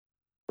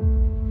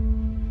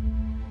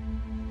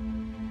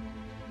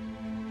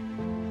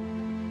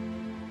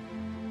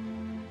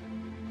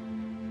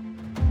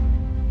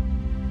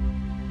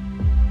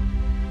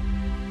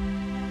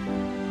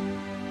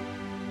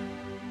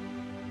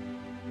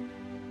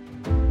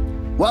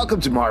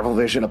Welcome to Marvel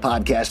Vision, a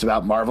podcast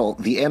about Marvel,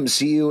 the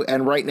MCU,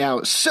 and right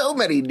now, so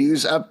many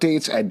news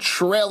updates and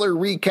trailer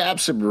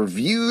recaps and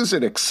reviews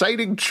and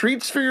exciting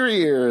treats for your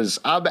ears.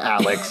 I'm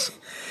Alex.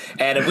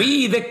 And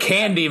we the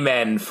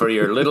Candymen for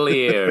your little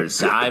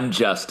ears. I'm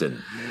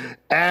Justin.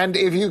 And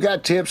if you've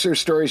got tips or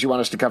stories you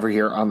want us to cover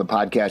here on the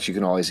podcast, you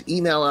can always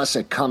email us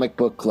at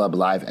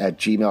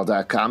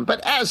comicbookclublive@gmail.com.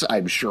 But as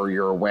I'm sure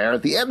you're aware,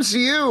 the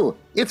MCU,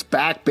 it's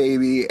back,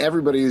 baby.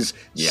 Everybody's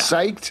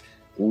psyched.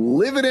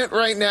 Living it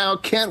right now.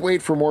 Can't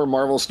wait for more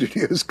Marvel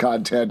Studios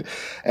content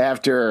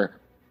after,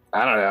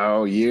 I don't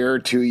know,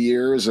 2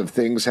 years of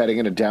things heading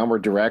in a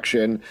downward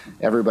direction.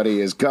 Everybody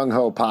is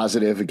gung-ho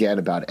positive again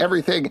about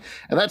everything.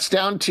 And that's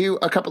down to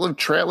a couple of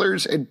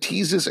trailers and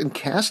teases and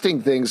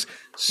casting things.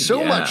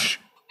 So much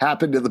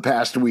happened in the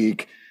past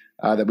week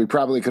that we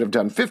probably could have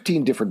done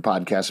 15 different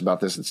podcasts about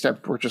this. Instead,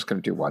 we're just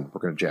going to do one.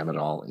 We're going to jam it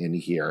all in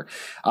here.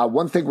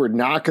 One thing we're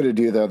not going to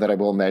do, though, that I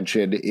will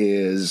mention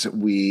is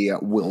we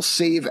will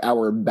save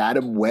our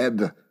Madam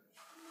Web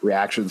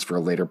reactions for a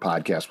later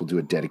podcast. We'll do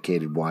a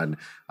dedicated one.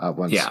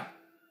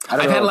 I've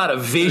had a lot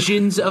of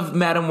visions of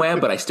Madam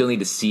Web, but I still need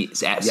to sit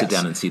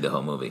down and see the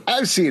whole movie.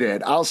 I've seen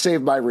it. I'll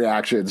save my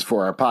reactions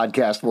for our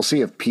podcast. We'll see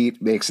if Pete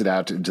makes it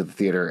out into the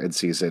theater and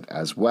sees it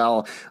as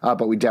well.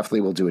 But we definitely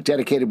will do a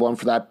dedicated one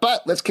for that.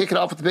 But let's kick it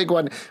off with the big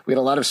one. We had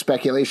a lot of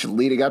speculation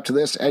leading up to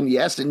this. And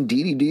yes,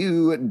 indeedy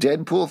do,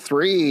 Deadpool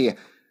 3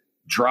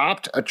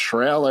 dropped a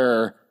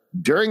trailer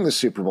during the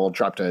Super Bowl,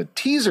 dropped a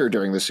teaser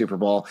during the Super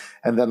Bowl,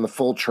 and then the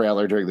full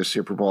trailer during the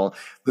Super Bowl.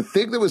 The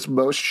thing that was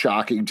most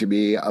shocking to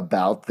me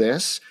about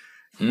this,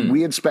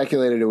 we had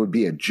speculated it would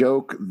be a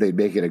joke. They'd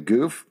make it a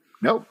goof.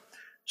 Nope.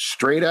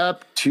 Straight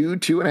up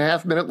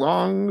 2.5 minute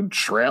long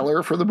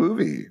trailer for the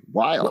movie.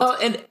 Wild. Well,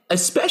 and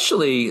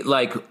especially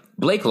like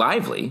Blake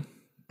Lively,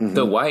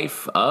 the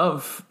wife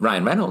of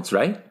Ryan Reynolds,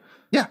 right?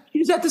 Yeah. He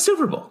was at the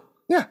Super Bowl.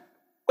 Yeah.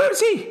 Where was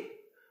he?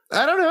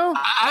 I don't know.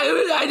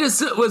 I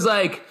just was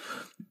like,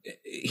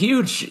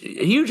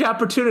 huge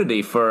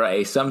opportunity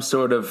for some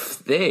sort of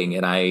thing,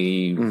 and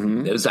I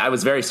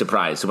was very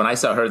surprised. So when I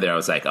saw her there, I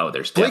was like, "Oh,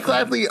 there's Blake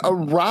Lively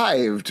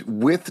arrived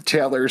with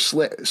Taylor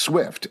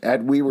Swift,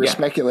 and we were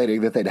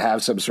speculating that they'd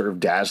have some sort of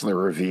Dazzler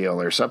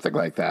reveal or something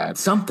like that.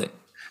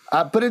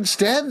 But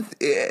instead,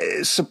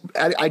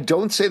 I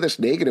don't say this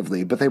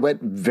negatively, but they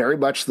went very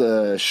much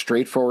the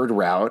straightforward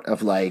route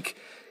of like,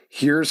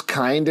 here's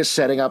kind of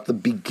setting up the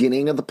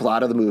beginning of the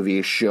plot of the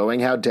movie, showing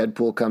how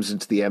Deadpool comes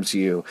into the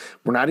MCU.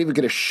 We're not even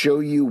going to show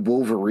you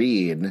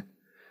Wolverine,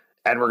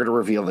 and we're going to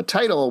reveal the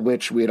title,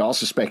 which we had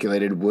also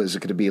speculated was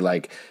going to be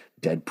like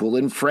Deadpool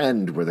and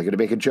Friend, where they're going to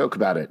make a joke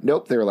about it.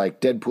 Nope, they were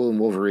like Deadpool and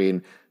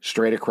Wolverine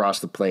straight across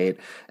the plate.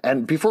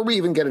 And before we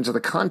even get into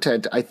the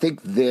content, I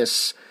think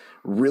this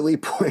really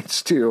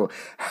points to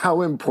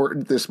how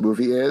important this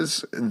movie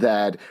is,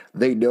 that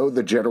they know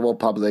the general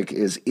public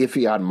is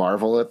iffy on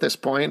Marvel at this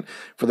point,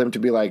 for them to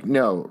be like,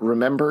 no,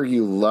 remember,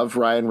 you love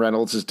Ryan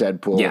Reynolds as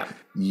Deadpool. Yeah.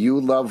 You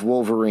love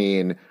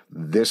Wolverine.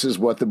 This is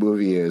what the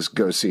movie is.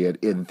 Go see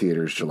it in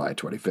theaters July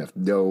 25th.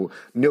 No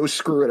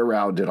screwing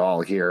around at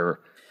all here.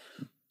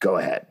 Go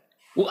ahead.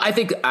 Well, I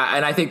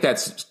think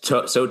that's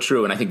so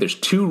true, and I think there's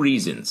two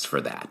reasons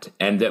for that,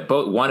 and that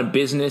both one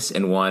business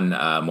and one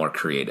more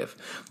creative.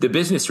 The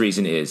business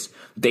reason is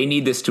they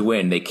need this to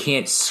win. They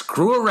can't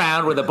screw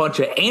around with a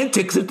bunch of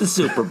antics at the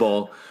Super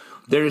Bowl.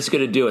 They're just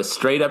going to do a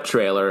straight up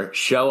trailer,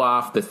 show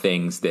off the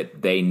things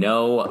that they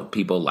know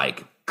people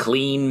like,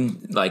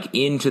 clean like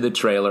into the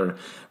trailer,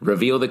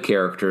 reveal the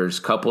characters,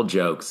 couple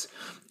jokes,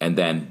 and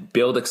then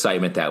build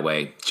excitement that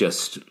way.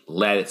 Just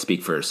let it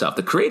speak for itself.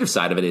 The creative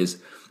side of it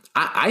is,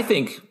 I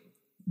think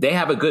they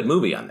have a good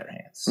movie on their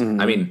hands.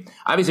 I mean,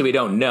 obviously we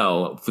don't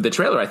know. For the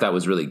trailer, I thought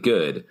was really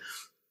good.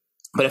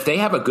 But if they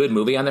have a good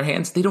movie on their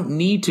hands, they don't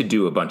need to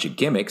do a bunch of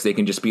gimmicks. They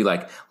can just be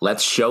like,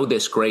 let's show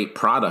this great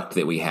product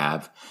that we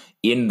have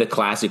in the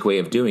classic way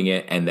of doing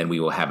it, and then we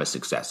will have a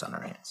success on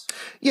our hands.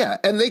 Yeah,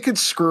 and they could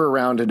screw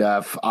around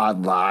enough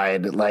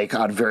online, like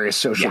on various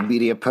social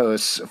media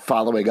posts,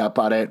 following up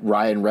on it.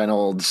 Ryan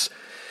Reynolds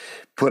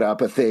put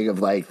up a thing of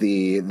like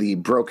the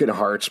Broken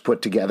Hearts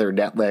put together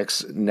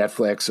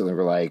Netflix, and they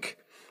were like,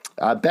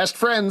 best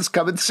friends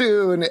coming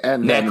soon.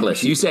 And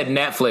necklace. You said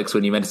Netflix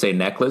when you meant to say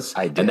necklace.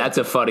 I did. And that's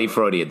a funny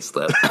Freudian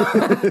slip.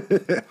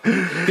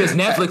 Because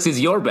Netflix is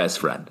your best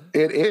friend.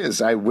 It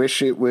is. I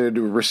wish it would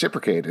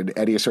reciprocate in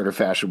any sort of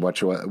fashion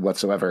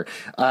whatsoever.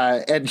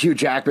 And Hugh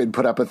Jackman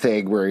put up a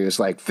thing where he was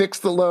like, fix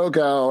the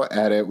logo.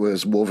 And it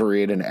was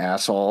Wolverine and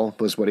asshole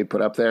was what he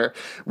put up there,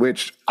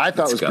 which I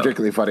thought was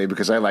particularly funny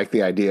because I like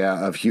the idea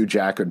of Hugh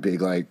Jackman being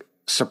like,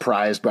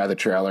 surprised by the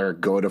trailer,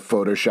 go to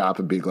Photoshop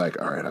and be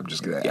like, all right, I'm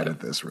just going to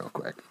edit this real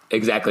quick.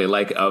 Exactly.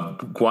 Like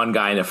one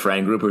guy in a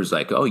friend group who's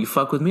like, oh, you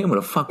fuck with me? I'm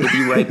going to fuck with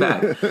you right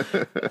back.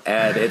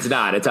 And it's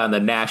not. It's on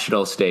the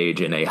national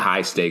stage in a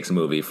high stakes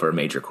movie for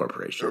major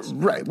corporations.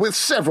 Right. With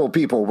several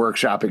people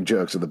workshopping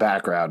jokes in the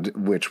background,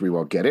 which we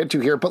won't get into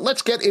here. But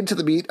let's get into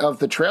the meat of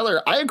the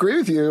trailer. I agree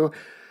with you.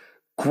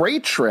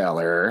 Great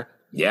trailer.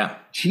 Yeah.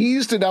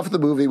 Teased enough of the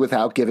movie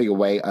without giving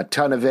away a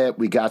ton of it.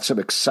 We got some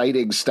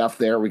exciting stuff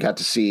there. We got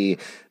to see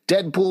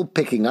Deadpool,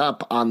 picking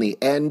up on the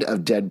end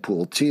of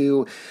Deadpool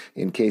 2.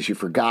 In case you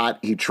forgot,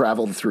 he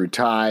traveled through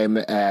time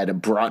and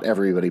brought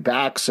everybody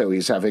back, so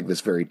he's having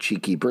this very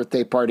cheeky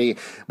birthday party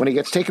when he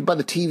gets taken by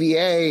the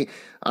TVA,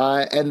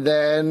 and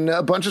then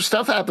a bunch of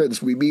stuff happens.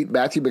 We meet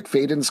Matthew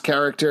McFadden's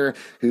character,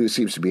 who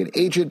seems to be an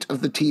agent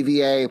of the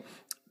TVA.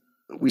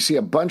 We see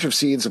a bunch of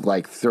scenes of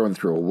like thrown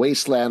through a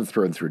wasteland,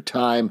 thrown through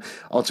time.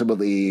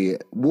 Ultimately,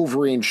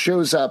 Wolverine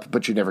shows up,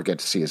 but you never get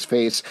to see his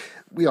face.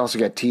 We also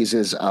get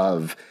teases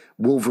of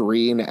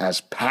Wolverine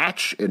as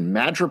Patch in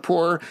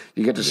Madripoor.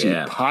 You get to see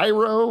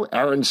Pyro.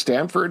 Aaron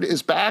Stamford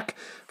is back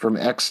from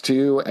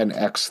X2 and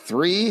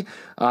X3,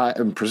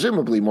 and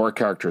presumably more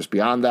characters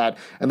beyond that.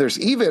 And there's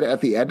even,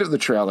 at the end of the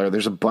trailer,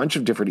 there's a bunch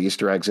of different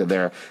Easter eggs in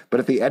there, but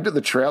at the end of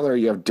the trailer,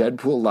 you have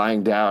Deadpool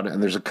lying down,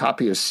 and there's a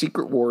copy of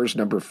Secret Wars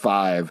number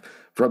 5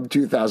 from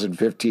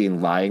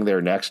 2015 lying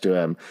there next to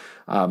him.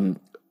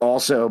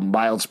 Also,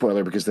 mild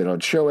spoiler because they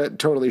don't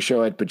totally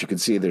show it, but you can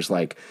see there's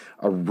like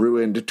a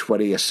ruined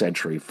 20th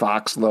Century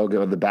Fox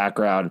logo in the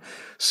background.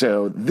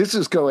 So this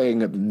is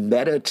going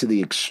meta to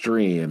the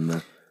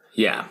extreme.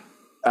 Yeah.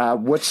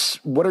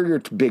 What are your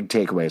big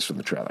takeaways from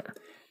the trailer?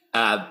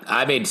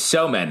 I made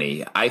so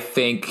many. I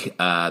think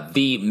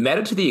the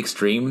meta to the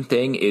extreme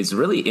thing is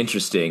really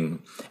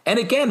interesting. And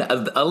again,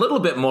 a little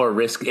bit more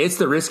risk. It's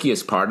the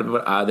riskiest part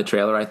of the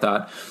trailer, I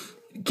thought,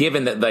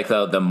 given that like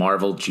the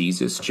Marvel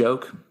Jesus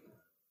joke.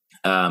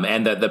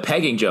 And the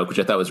pegging joke, which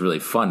I thought was really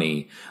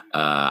funny.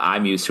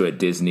 I'm used to it.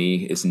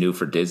 Disney is new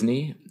for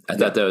Disney. I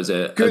thought that was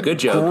a good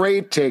joke.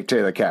 Great take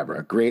to the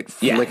camera. Great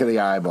flick of the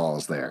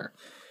eyeballs there.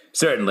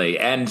 Certainly.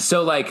 And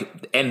so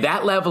and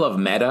that level of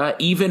meta,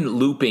 even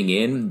looping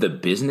in the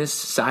business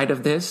side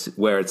of this,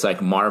 where it's like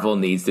Marvel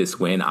needs this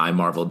win. I'm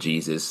Marvel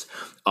Jesus.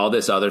 All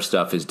this other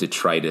stuff is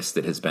detritus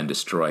that has been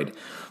destroyed.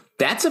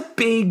 That's a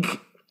big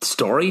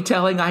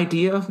storytelling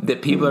idea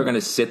that people are going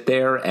to sit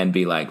there and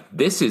be like,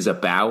 this is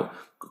about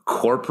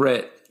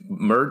corporate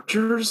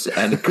mergers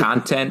and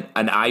content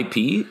and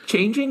IP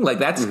changing. Like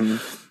that's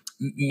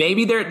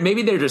maybe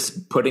they're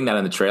just putting that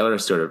in the trailer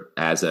sort of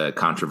as a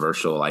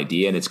controversial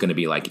idea, and it's going to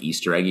be like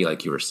Easter eggy,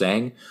 like you were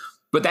saying.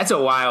 But that's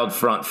a wild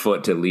front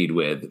foot to lead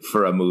with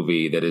for a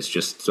movie that is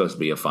just supposed to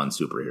be a fun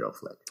superhero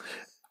flick.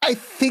 I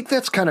think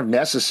that's kind of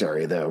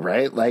necessary, though,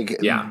 right? Like,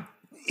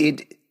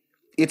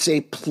 it's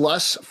a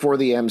plus for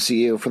the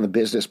MCU from the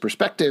business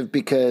perspective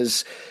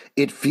because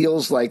it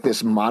feels like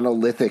this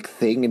monolithic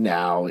thing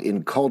now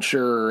in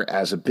culture,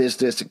 as a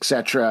business,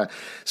 etc.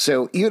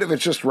 So even if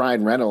it's just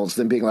Ryan Reynolds,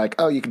 then being like,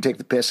 oh, you can take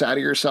the piss out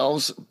of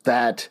yourselves,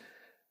 that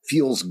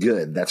feels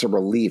good. That's a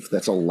relief.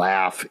 That's a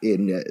laugh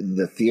in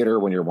the theater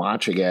when you're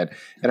watching it.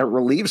 And it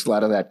relieves a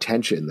lot of that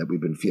tension that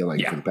we've been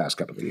feeling for the past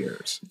couple of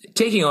years.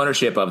 Taking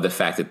ownership of the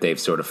fact that they've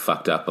sort of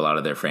fucked up a lot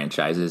of their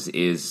franchises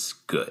is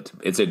good.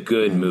 It's a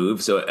good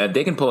move. So if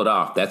they can pull it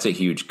off, that's a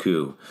huge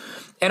coup.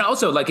 And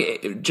also,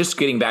 like, just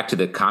getting back to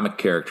the comic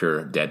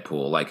character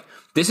Deadpool, like,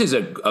 this is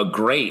a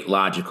great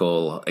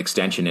logical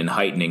extension and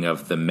heightening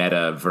of the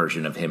meta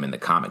version of him in the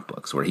comic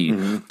books, where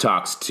he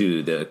talks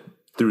through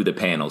the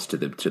panels to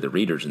the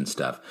readers and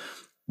stuff.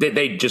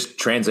 They just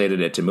translated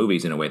it to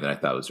movies in a way that I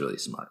thought was really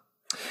smart.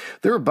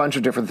 There are a bunch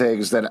of different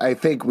things that I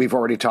think we've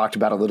already talked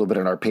about a little bit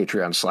in our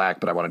Patreon Slack,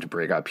 but I wanted to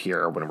bring up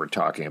here when we're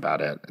talking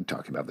about it and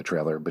talking about the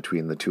trailer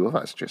between the two of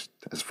us, just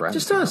as friends.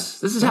 Just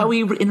us. This is how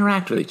we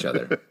interact with each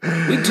other.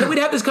 We'd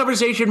have this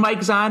conversation,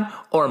 mic's on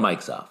or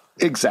mic's off.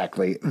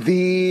 Exactly.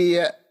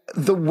 The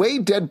way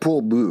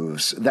Deadpool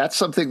moves, that's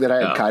something that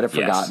I had kind of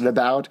forgotten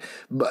about,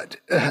 but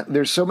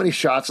there's so many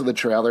shots of the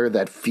trailer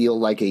that feel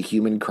like a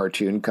human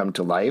cartoon come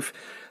to life.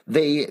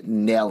 They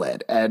nail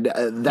it. And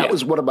that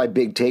was one of my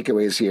big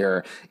takeaways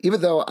here. Even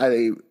though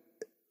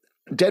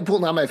Deadpool,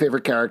 not my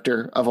favorite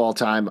character of all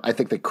time. I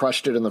think they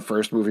crushed it in the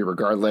first movie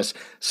regardless.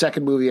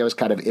 Second movie, I was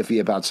kind of iffy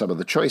about some of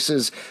the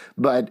choices,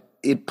 but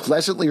it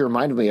pleasantly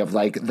reminded me of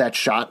like that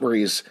shot where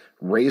he's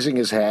raising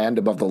his hand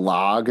above the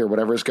log or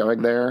whatever's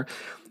going there.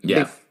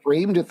 Yeah. They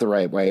framed it the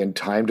right way and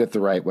timed it the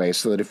right way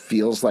so that it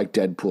feels like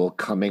Deadpool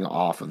coming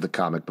off of the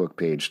comic book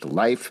page to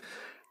life.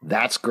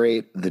 That's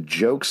great. The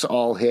jokes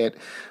all hit.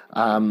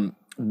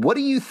 What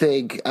do you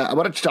think? I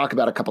wanted to talk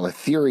about a couple of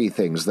theory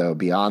things, though,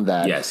 beyond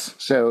that. Yes.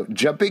 So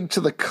jumping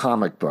to the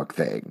comic book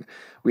thing,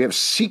 we have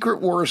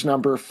Secret Wars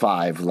number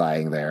 5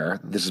 lying there.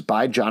 This is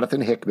by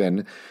Jonathan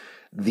Hickman.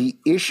 The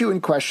issue in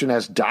question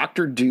has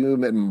Doctor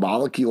Doom and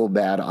Molecule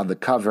Man on the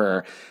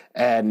cover,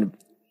 and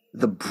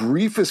the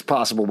briefest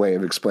possible way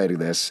of explaining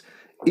this,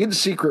 in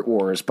Secret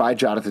Wars by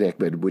Jonathan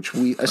Hickman, which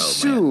we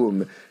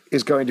assume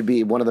is going to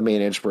be one of the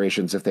main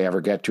inspirations if they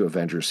ever get to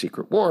Avengers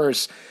Secret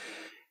Wars,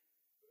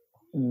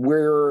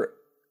 where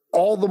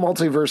all the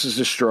multiverse is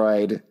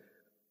destroyed,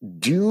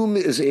 Doom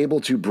is able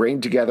to bring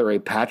together a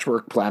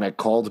patchwork planet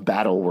called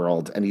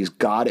Battleworld, and he's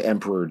God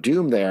Emperor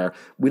Doom there.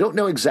 We don't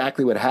know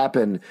exactly what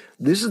happened.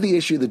 This is the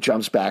issue that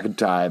jumps back in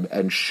time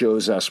and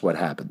shows us what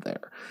happened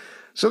there.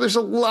 So there's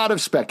a lot of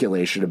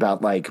speculation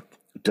about, like,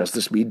 Does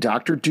this mean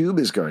Doctor Doom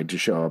is going to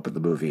show up in the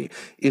movie?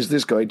 Is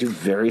this going to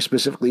very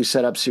specifically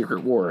set up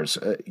Secret Wars?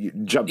 I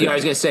was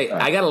going to say,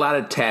 I got a lot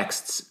of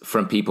texts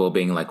from people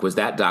being like, was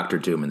that Doctor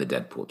Doom in the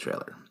Deadpool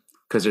trailer?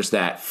 Because there's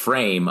that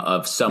frame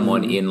of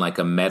someone in like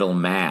a metal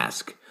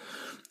mask.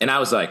 And I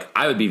was like,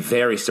 I would be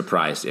very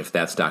surprised if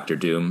that's Doctor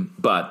Doom,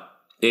 but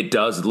it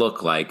does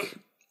look like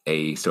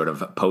a sort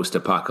of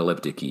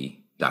post-apocalyptic-y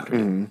Doctor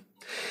Doom.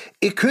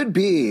 It could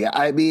be.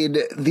 I mean,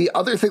 the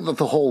other thing that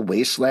the whole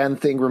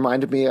Wasteland thing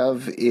reminded me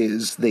of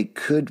is they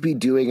could be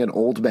doing an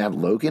Old Man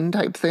Logan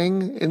type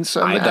thing in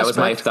some aspect. That was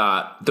my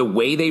thought. The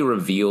way they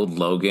revealed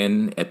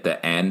Logan at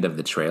the end of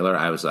the trailer,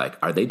 I was like,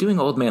 are they doing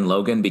Old Man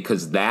Logan?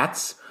 Because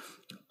that's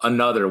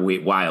another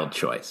wild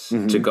choice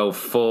to go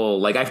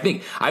full. Like,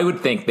 I would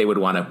think they would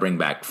want to bring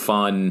back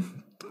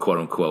fun, quote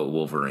unquote,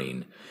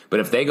 Wolverine. But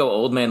if they go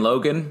Old Man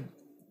Logan,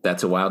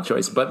 that's a wild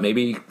choice. But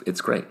maybe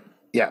it's great.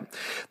 Yeah.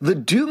 The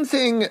Doom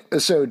thing,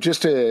 so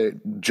just to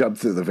jump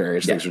through the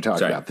various things we're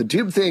talking about, the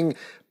Doom thing,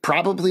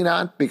 probably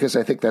not, because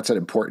I think that's an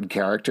important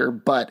character.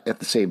 But at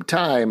the same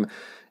time,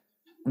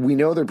 we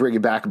know they're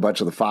bringing back a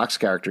bunch of the Fox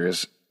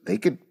characters. They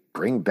could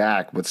bring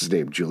back, what's his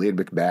name, Julian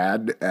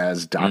McMahon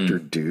as Doctor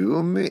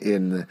Doom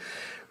in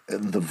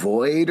The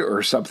Void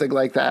or something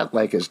like that,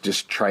 like as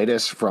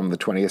Detritus from the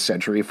 20th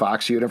Century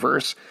Fox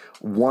universe.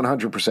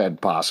 100%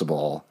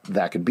 possible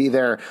that could be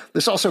there.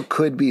 This also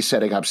could be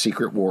setting up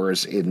Secret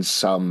Wars in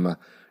some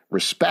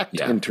respect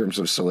in terms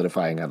of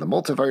solidifying how the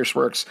multiverse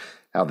works,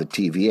 how the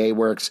TVA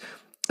works.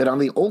 And on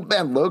the Old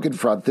Man Logan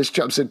front, this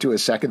jumps into a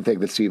second thing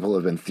that people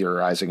have been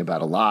theorizing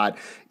about a lot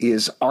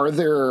is, are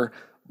there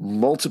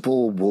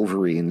multiple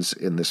Wolverines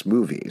in this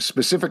movie?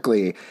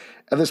 Specifically,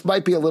 and this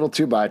might be a little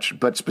too much,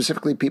 but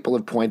specifically people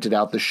have pointed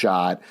out the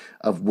shot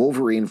of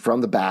Wolverine from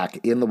the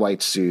back in the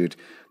white suit,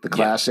 the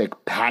classic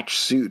patch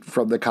suit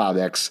from the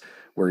comics,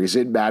 where he's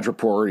in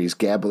Madripoor, he's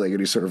gambling,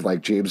 and he's sort of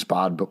like James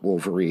Bond, but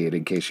Wolverine,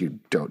 in case you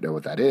don't know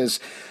what that is.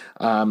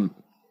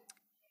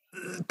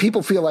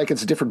 People feel like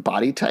it's a different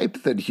body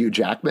type than Hugh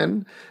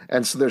Jackman.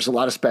 And so there's a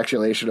lot of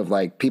speculation of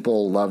like,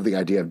 people love the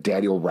idea of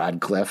Daniel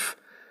Radcliffe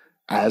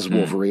as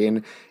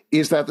Wolverine.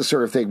 Is that the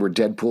sort of thing where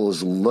Deadpool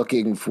is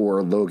looking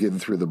for Logan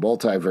through the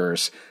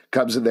multiverse,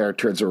 comes in there,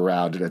 turns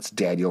around, and it's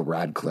Daniel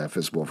Radcliffe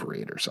as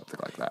Wolverine or something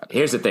like that?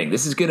 Here's the thing.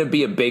 This is going to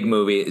be a big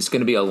movie. It's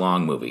going to be a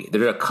long movie.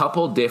 There are a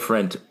couple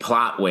different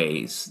plot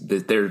ways.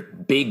 There are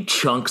big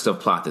chunks of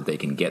plot that they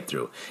can get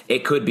through.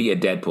 It could be a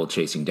Deadpool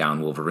chasing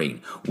down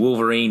Wolverine.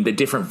 Wolverine, the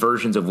different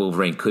versions of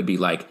Wolverine could be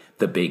like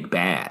the big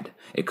bad.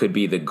 It could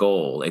be the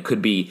goal. It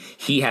could be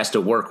he has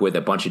to work with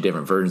a bunch of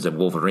different versions of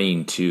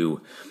Wolverine to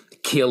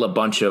kill a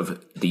bunch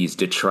of these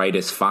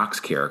detritus Fox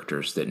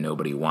characters that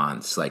nobody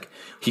wants. Like,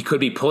 he could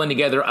be pulling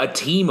together a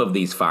team of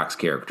these Fox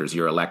characters,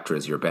 your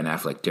Electras, your Ben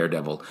Affleck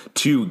Daredevil,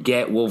 to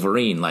get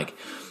Wolverine. Like,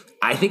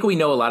 I think we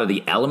know a lot of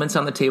the elements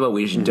on the table.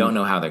 We just don't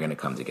know how they're going to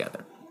come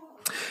together.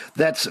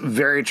 That's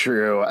very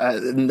true.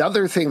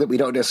 Another thing that we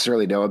don't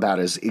necessarily know about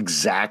is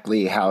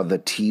exactly how the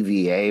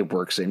TVA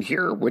works in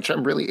here, which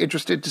I'm really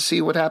interested to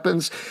see what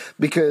happens,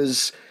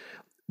 because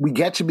we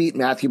get to meet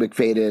Matthew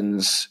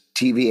McFadden's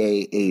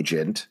TVA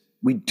agent.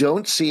 We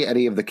don't see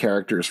any of the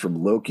characters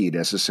from Loki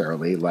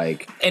necessarily,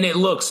 and it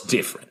looks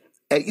different.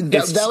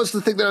 That was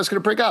the thing that I was going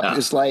to bring up.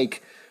 Is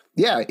like,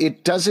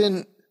 it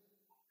doesn't.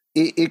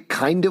 It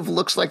kind of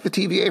looks like the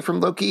TVA from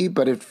Loki,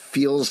 but it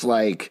feels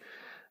like,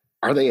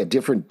 are they a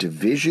different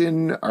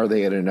division? Are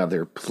they in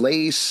another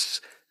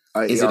place?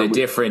 Is it a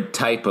different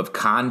type of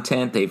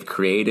content they've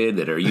created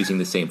that are using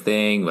the same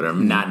thing, but are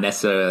not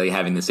necessarily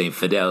having the same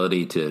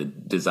fidelity to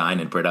design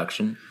and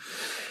production?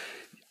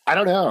 I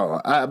don't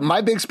know.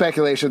 My big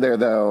speculation there,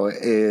 though,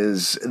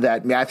 is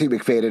that Matthew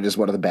McFadden is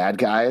one of the bad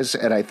guys.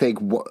 And I think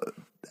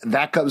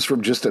that comes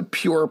from just a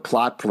pure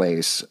plot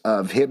place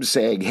of him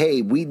saying,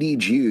 hey, we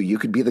need you. You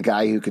could be the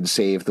guy who can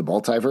save the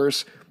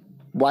multiverse.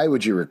 Why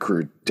would you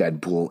recruit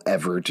Deadpool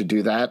ever to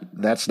do that?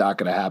 That's not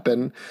going to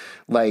happen.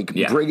 Bring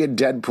in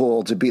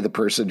Deadpool to be the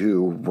person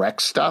who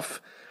wrecks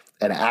stuff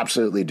and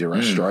absolutely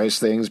destroys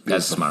things.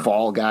 That's the smart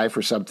fall guy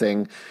for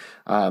something.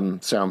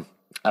 So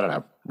I don't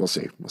know. We'll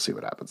see. We'll see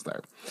what happens there.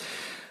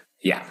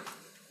 Yeah.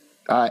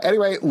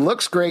 Anyway,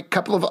 looks great.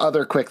 Couple of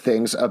other quick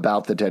things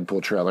about the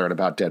Deadpool trailer and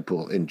about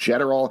Deadpool in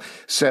general.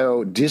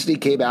 So Disney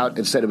came out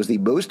and said it was the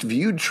most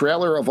viewed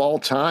trailer of all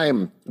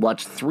time.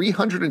 Watched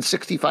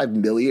 365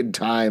 million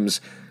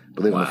times, I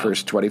believe, in the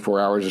first 24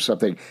 hours or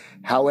something.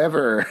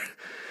 However,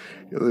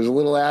 there's a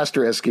little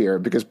asterisk here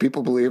because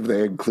people believe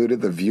they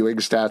included the viewing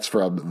stats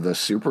from the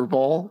Super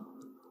Bowl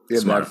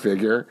in that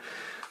figure.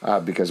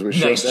 Because it was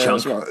nice chunk.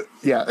 As well.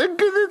 Yeah,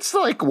 it's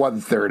like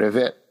 1/3 of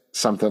it,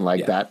 something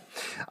like that.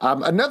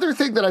 Another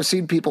thing that I've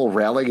seen people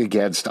railing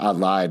against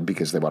online,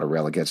 because they want to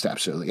rail against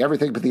absolutely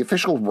everything, but the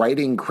official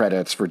writing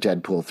credits for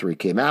Deadpool 3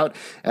 came out,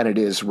 and it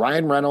is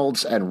Ryan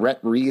Reynolds and Rhett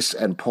Reese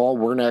and Paul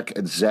Wernick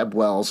and Zeb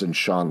Wells and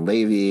Sean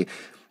Levy.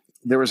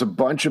 There was a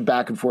bunch of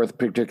back and forth,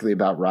 particularly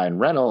about Ryan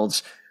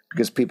Reynolds,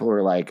 because people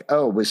were like,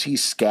 oh, was he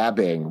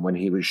scabbing when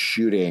he was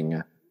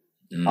shooting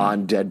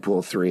on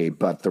Deadpool 3,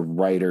 but the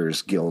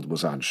Writers Guild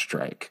was on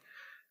strike.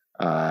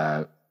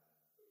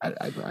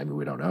 I mean,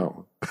 we don't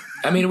know.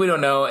 I mean, we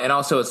don't know. And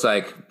also it's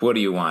like, what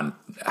do you want?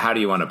 How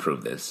do you want to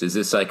prove this? Is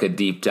this like a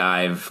deep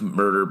dive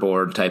murder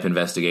board type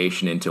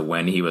investigation into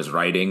when he was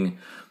writing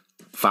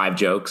 5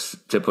 jokes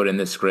to put in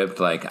the script?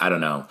 Like, I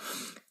don't know.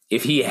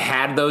 If he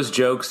had those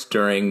jokes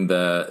during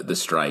the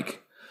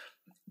strike,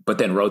 but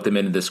then wrote them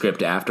into the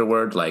script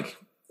afterward, like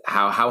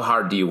how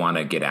hard do you want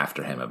to get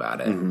after him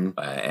about it?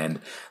 And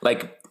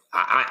like,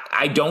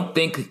 I don't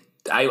think,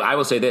 I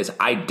will say this,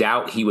 I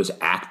doubt he was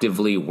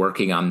actively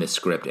working on this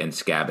script and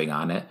scabbing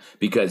on it,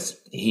 because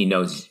he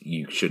knows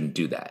you shouldn't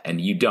do that.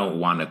 And you don't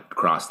want to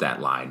cross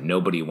that line.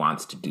 Nobody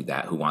wants to do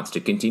that who wants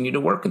to continue to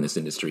work in this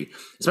industry,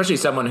 especially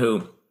someone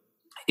who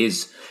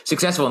is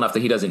successful enough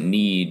that he doesn't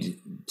need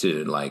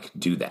to like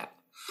do that.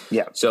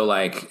 Yeah. So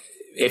like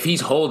if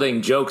he's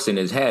holding jokes in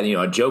his head,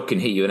 a joke can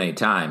hit you at any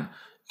time,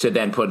 to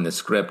then put in the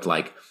script,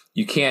 like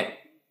you can't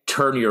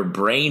turn your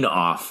brain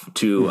off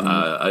to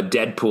a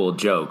Deadpool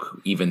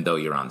joke, even though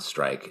you're on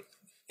strike.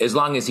 As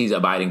long as he's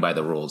abiding by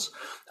the rules,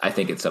 I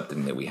think it's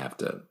something that we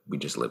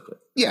just live with.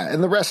 Yeah,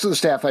 and the rest of the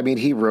staff, I mean,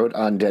 he wrote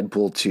on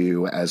Deadpool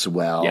 2 as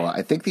well. Yeah.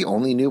 I think the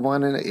only new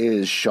one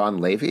is Sean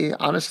Levy,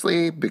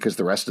 honestly, because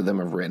the rest of them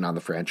have written on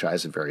the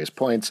franchise at various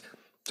points.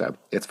 So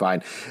it's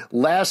fine.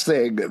 Last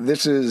thing,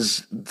 this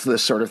is the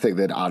sort of thing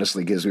that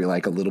honestly gives me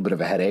like a little bit of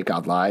a headache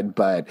online,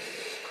 but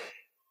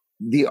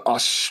the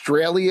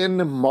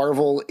Australian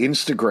Marvel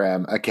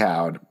Instagram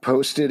account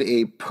posted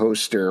a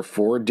poster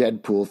for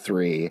Deadpool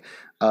 3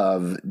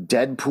 of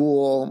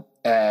Deadpool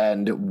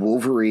and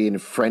Wolverine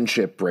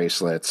friendship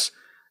bracelets,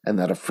 and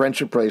that a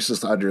friendship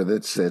bracelet under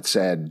that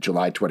said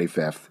July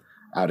 25th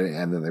out,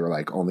 and then they were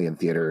like only in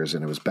theaters,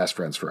 and it was best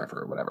friends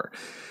forever or whatever.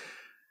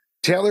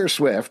 Taylor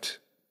Swift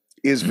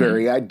is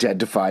very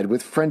identified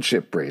with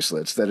friendship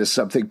bracelets. That is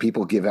something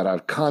people give out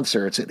at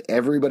concerts, and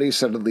everybody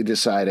suddenly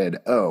decided,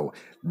 oh,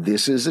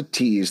 this is a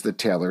tease that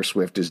Taylor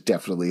Swift is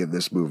definitely in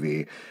this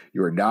movie.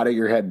 You are nodding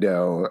your head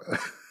no.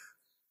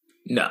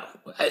 No.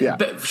 Yeah.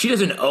 But she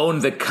doesn't own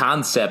the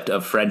concept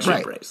of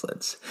friendship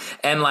bracelets.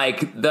 And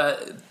like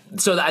the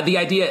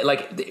idea,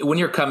 like when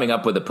you're coming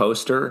up with a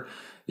poster,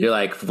 you're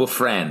like, well,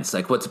 friends,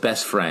 like what's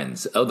best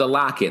friends? Oh, the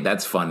locket,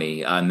 that's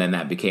funny. And then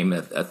that became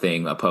a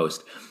thing, a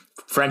post.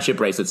 Friendship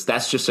bracelets,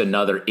 that's just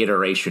another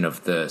iteration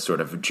of the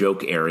sort of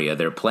joke area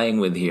they're playing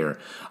with here.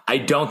 I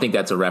don't think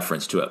that's a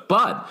reference to it.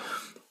 But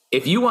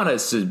if you want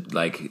to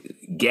like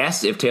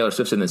guess if Taylor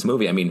Swift's in this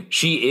movie, I mean,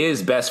 she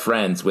is best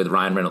friends with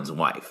Ryan Reynolds'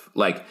 wife.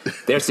 Like,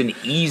 there's an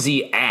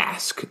easy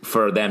ask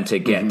for them to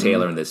get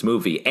Taylor in this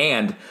movie.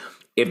 And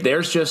if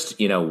there's just,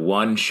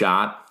 one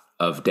shot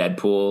of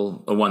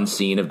Deadpool, or one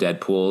scene of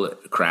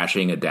Deadpool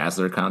crashing a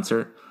Dazzler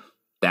concert,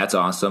 that's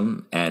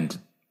awesome. And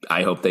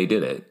I hope they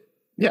did it.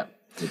 Yeah.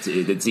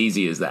 It's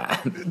easy as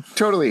that.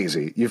 Totally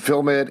easy. You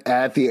film it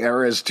at the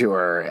Eras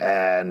Tour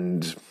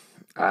and,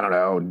 I don't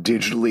know,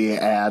 digitally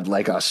add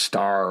like a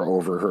star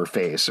over her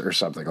face or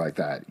something like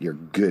that. You're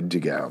good to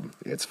go.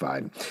 It's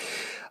fine.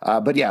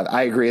 But yeah,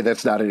 I agree.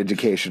 That's not an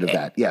indication of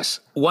that.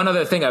 Yes. One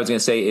other thing I was going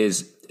to say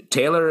is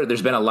Taylor,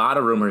 there's been a lot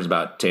of rumors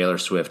about Taylor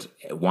Swift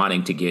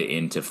wanting to get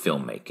into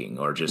filmmaking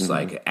or just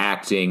like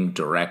acting,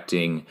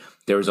 directing.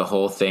 There was a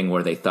whole thing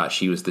where they thought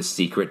she was the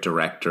secret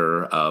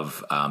director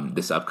of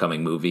this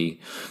upcoming movie.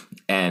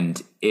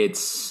 And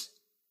it's...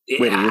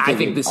 Wait, I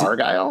think this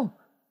Argyle?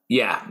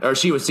 Yeah, or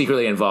she was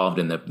secretly involved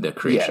in the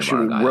creation of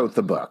Argyle. Yeah, she wrote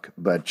the book,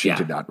 but she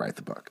did not write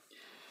the book.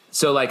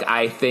 So, like,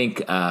 I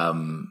think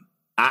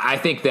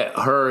that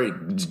her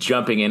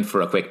jumping in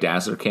for a quick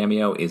Dazzler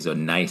cameo is a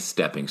nice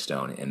stepping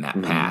stone in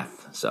that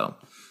path. So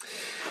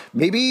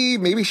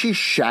maybe she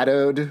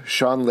shadowed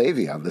Sean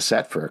Levy on the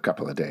set for a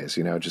couple of days.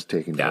 Just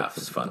taking. Yeah,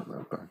 it's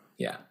fun.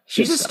 Yeah,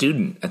 she's a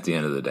student at the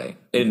end of the day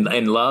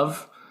in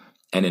love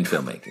and in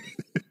filmmaking.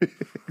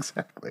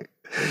 Exactly.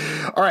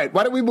 All right,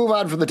 why don't we move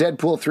on from the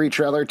Deadpool 3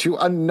 trailer to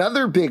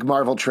another big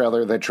Marvel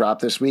trailer that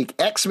dropped this week?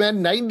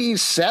 X-Men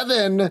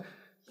 97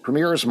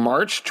 premieres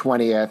March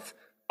 20th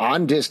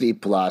on Disney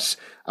Plus.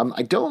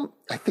 I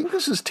think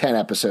this is 10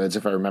 episodes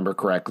if I remember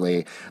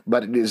correctly,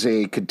 but it is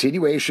a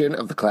continuation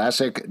of the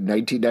classic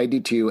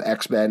 1992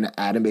 X-Men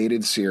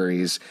animated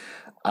series.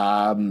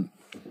 I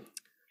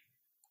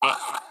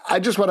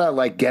just want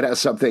to get us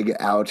something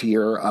out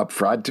here up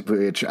front,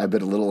 which I've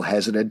been a little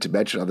hesitant to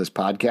mention on this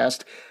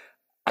podcast.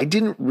 I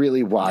didn't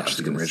really watch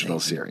the original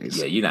series.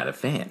 Yeah, you're not a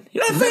fan.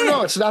 You're not a fan.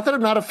 No, it's not that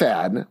I'm not a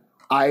fan.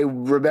 I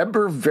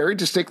remember very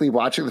distinctly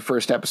watching the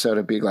first episode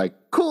and being like,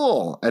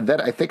 cool. And then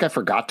I think I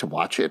forgot to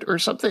watch it or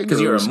something. Because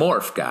you're a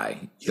Morph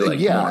guy. You're like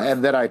Morph.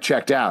 And then I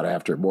checked out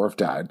after Morph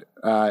died.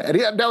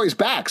 And now he's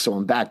back, so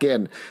I'm back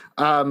in.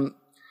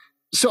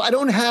 So I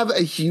don't have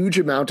a huge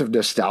amount of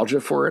nostalgia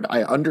for it.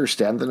 I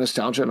understand the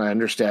nostalgia, and I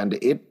understand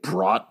it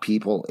brought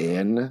people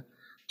in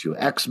to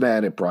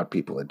X-Men. It brought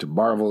people into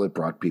Marvel. It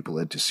brought people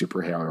into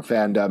superhero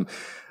fandom.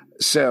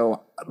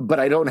 So, but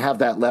I don't have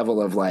that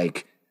level of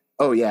like,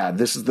 oh yeah,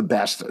 this is the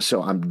best.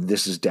 So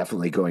this is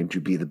definitely going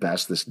to be the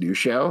best, this new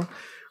show.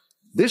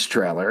 This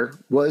trailer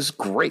was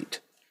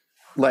great.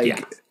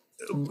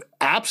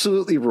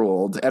 absolutely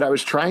ruled. And I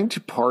was trying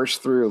to parse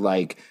through,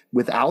 like,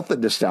 without the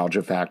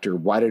nostalgia factor,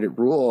 why did it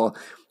rule?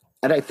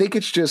 And I think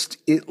it's just,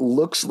 it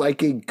looks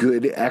like a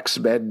good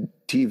X-Men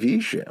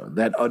TV show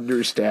that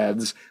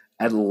understands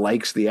and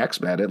likes the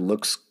X-Men and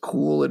looks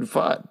cool and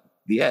fun.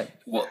 The end.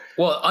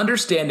 Well,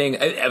 understanding,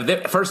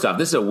 first off,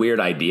 this is a weird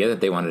idea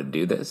that they wanted to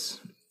do this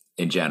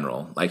in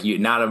general. Like,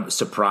 not a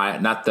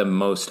surprise, not the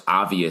most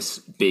obvious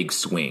big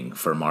swing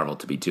for Marvel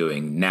to be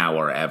doing now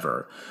or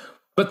ever.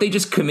 But they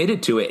just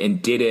committed to it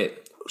and did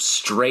it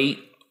straight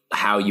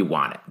how you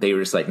want it. They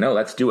were just like, no,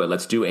 let's do it.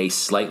 Let's do a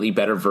slightly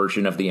better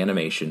version of the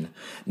animation,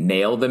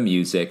 nail the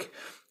music,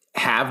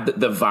 have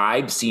the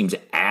vibe seems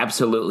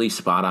absolutely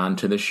spot on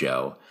to the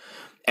show.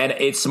 And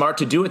it's smart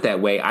to do it that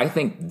way. I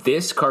think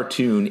this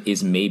cartoon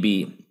is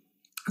maybe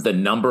the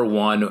number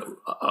one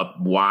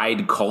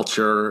wide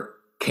culture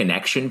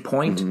connection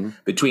point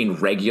between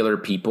regular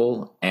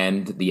people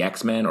and the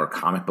X-Men or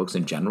comic books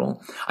in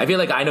general. I feel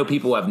like I know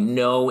people who have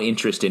no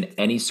interest in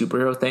any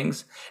superhero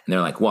things, and they're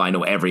like, well, I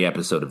know every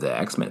episode of the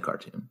X-Men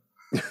cartoon.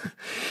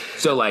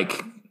 So,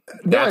 like,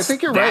 I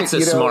think you're right.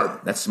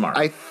 That's smart.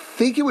 I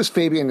think it was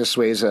Fabian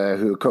Nicieza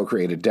who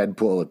co-created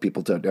Deadpool. If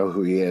people don't know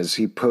who he is,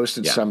 he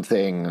posted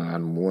something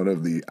on one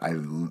of the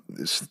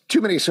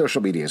too many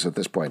social medias at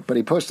this point, but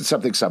he posted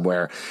something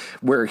somewhere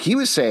where he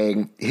was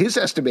saying his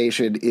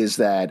estimation is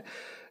that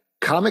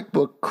comic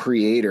book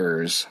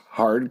creators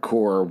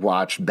hardcore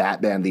watched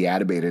Batman the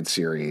Animated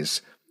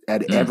Series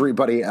and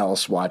everybody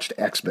else watched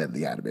X-Men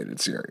the Animated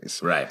Series.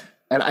 Right.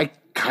 And I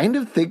kind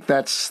of think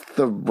that's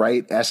the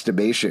right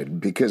estimation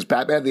because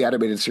Batman the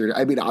Animated Series,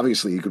 I mean,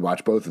 obviously you could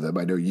watch both of them.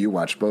 I know you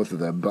watched both of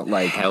them, but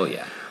like, hell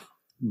yeah.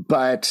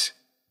 But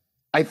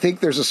I think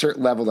there's a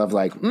certain level of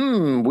like,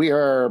 we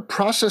are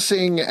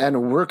processing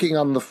and working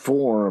on the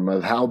form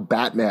of how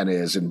Batman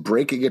is and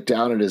breaking it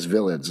down in his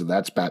villains. And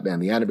that's Batman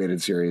the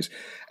Animated Series.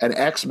 And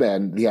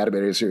X-Men, the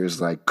Animated Series,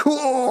 is like,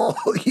 cool.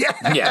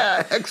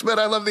 Yeah. X-Men.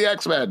 I love the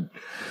X-Men.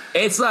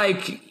 It's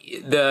like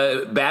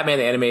the Batman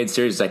the Animated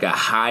Series is like a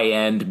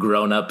high-end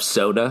grown-up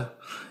soda.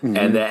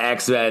 And the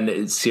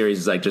X-Men series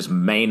is like just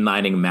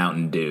mainlining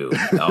Mountain Dew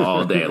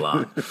all day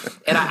long.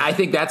 And I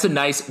think that's a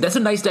nice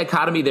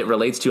dichotomy that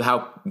relates to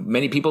how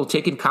many people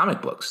take in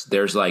comic books.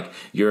 There's like,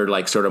 you're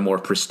like sort of more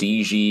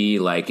prestige-y,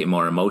 like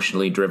more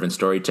emotionally driven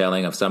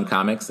storytelling of some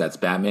comics. That's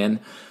Batman.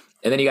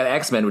 And then you got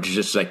X-Men, which is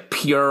just like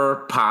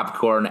pure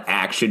popcorn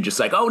action, just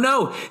like, oh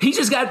no, he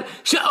just got,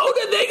 Magneto,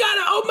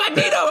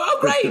 oh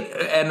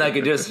great. And like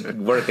it just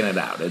working it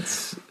out.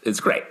 It's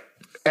great.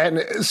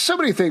 And so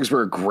many things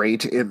were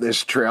great in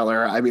this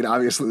trailer. I mean,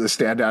 obviously the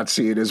standout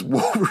scene is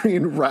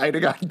Wolverine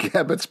riding on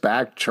Gambit's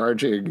back,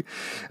 charging.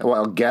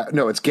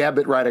 It's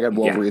Gambit riding on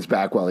Wolverine's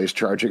back while he's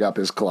charging up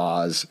his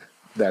claws.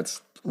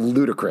 That's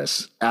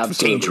ludicrous.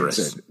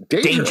 Absolutely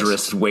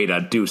dangerous way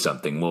to do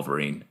something,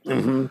 Wolverine.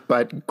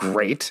 But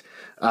great.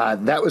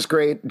 That was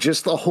great.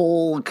 Just the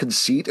whole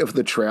conceit of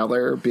the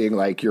trailer being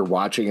like you're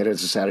watching it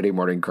as a Saturday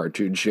morning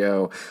cartoon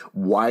show,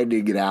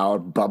 winding it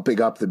out,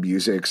 bumping up the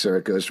music so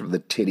it goes from the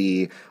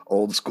titty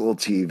old school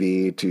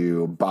TV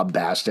to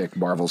bombastic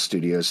Marvel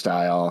Studios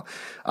style.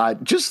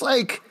 Just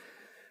like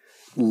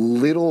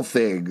little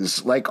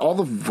things, like all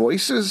the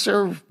voices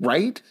are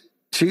right.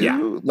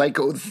 Like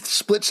a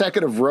split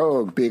second of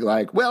Rogue being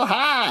like, well,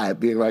 hi,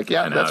 being like,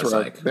 that's Rogue.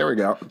 Like, there we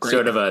go. Great.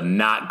 Sort of a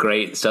not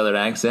great Southern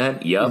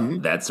accent.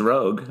 Yep, that's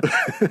Rogue.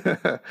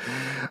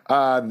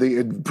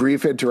 The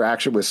brief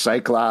interaction with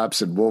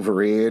Cyclops and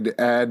Wolverine.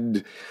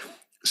 And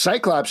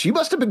Cyclops, you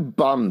must have been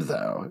bummed,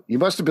 though. You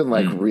must have been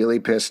like really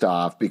pissed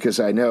off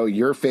because I know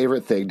your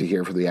favorite thing to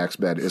hear from the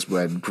X-Men is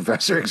when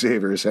Professor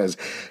Xavier says,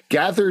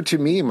 gather to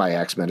me, my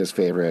X-Men, his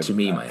favorite. To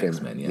me, my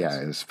X-Men, yes.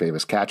 Yeah, his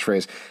famous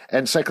catchphrase.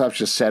 And Cyclops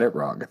just said it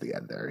wrong at the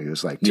end there. He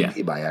was like, to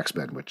me, my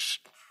X-Men,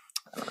 which...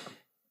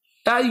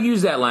 I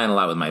use that line a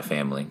lot with my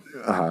family.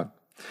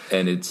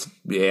 And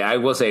I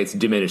will say it's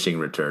diminishing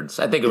returns.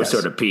 I think it was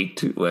sort of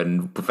peaked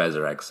when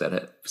Professor X said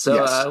it.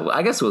 So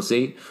I guess we'll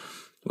see.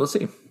 We'll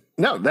see.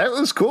 No, that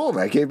was cool.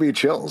 That gave me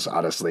chills,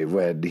 honestly,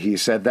 when he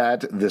said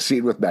that. The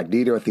scene with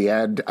Magneto at the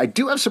end. I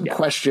do have some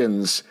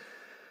questions.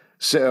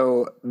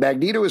 So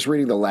Magneto is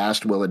reading the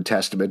last will and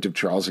testament of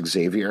Charles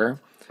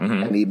Xavier,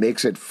 and he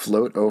makes it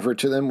float over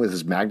to them with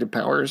his magnet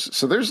powers.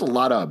 So there's a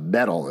lot of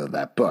metal in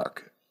that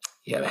book.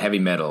 Yeah, heavy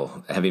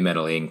metal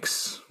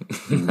inks,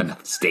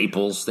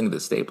 staples. Think of the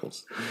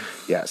staples.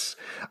 Yes.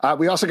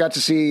 We also got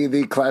to see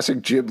the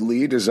classic Jim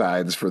Lee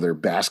designs for their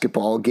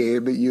basketball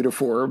game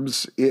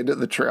uniforms in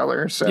the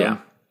trailer. So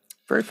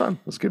very fun.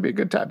 It's going to be a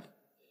good time.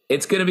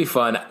 It's going to be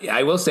fun.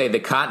 I will say the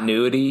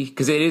continuity,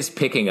 because it is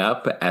picking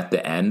up at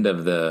the end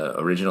of the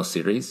original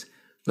series.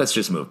 Let's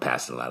just move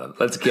past a lot of.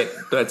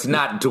 Let's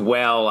not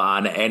dwell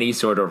on any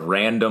sort of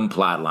random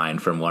plot line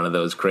from one of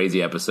those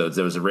crazy episodes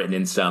that was written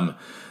in some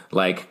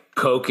like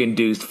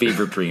Coke-induced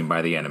fever dream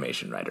by the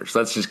animation writers.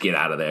 Let's just get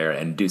out of there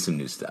and do some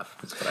new stuff.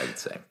 That's what I would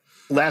say.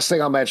 Last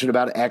thing I'll mention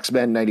about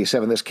X-Men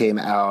 97. This came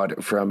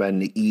out from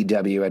an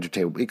EW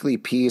Entertainment Weekly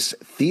piece.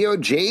 Theo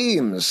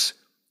James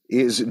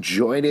is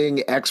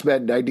joining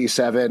X-Men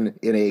 97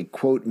 in a,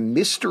 quote,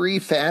 mystery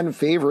fan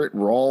favorite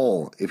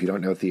role. If you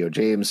don't know Theo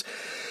James,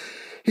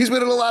 he's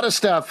been in a lot of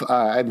stuff.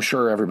 I'm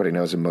sure everybody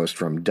knows him most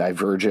from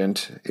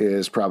Divergent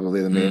is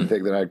probably the main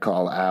thing that I'd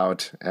call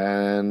out.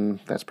 And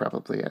that's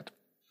probably it.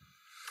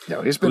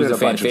 No, he's been in a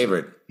fan bunch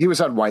favorite? He was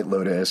on White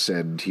Lotus,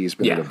 and he's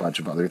been in a bunch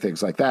of other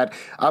things like that.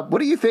 What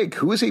do you think?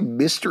 Who is a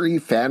mystery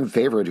fan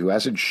favorite who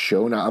hasn't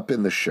shown up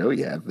in the show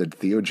yet that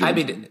Theo James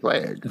is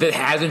playing? That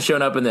hasn't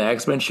shown up in the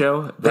X-Men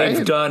show?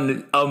 They've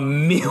done a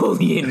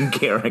million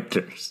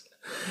characters.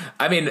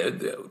 I mean,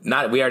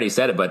 we already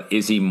said it, but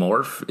is he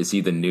Morph? Is he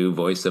the new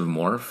voice of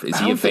Morph? Is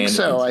he a fan? I think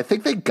so. I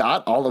think they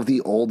got all of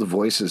the old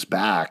voices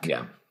back.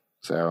 Yeah.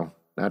 So,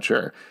 not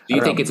sure. Do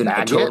you think it's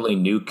a totally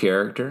new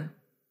character?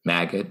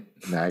 Maggot.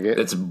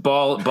 It's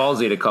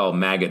ballsy to call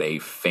Maggot a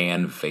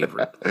fan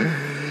favorite.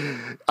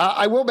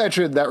 I will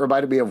mention that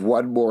reminded me of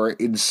one more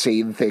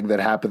insane thing that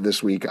happened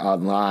this week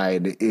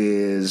online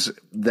is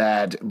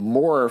that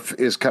Morph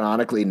is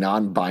canonically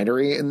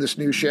non-binary in this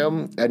new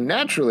show. And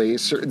naturally,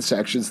 certain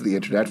sections of the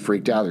internet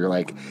freaked out. They're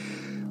like,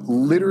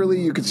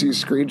 literally, you can see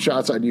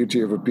screenshots on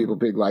YouTube of people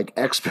being like,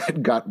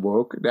 X-Men got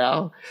woke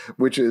now,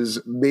 which is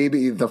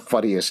maybe the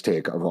funniest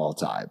take of all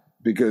time.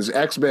 Because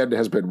X-Men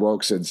has been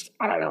woke since,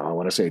 I don't know, I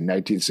want to say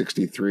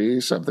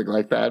 1963, something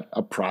like that,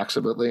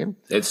 approximately.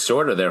 It's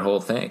sort of their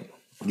whole thing.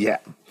 Yeah.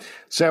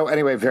 So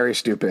anyway, very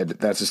stupid.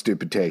 That's a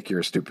stupid take.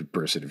 You're a stupid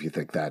person if you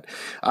think that.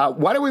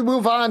 Why don't we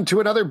move on to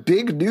another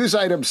big news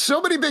item?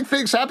 So many big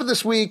things happened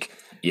this week.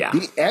 Yeah.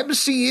 The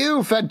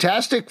MCU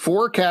Fantastic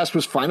Four cast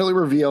was finally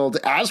revealed,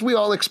 as we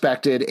all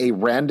expected, a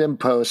random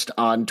post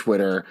on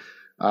Twitter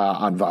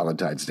on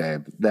Valentine's Day.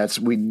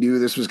 We knew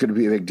this was going to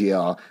be a big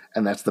deal,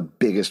 and that's the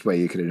biggest way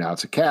you can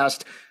announce a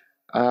cast.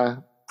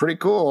 Pretty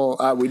cool.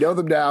 We know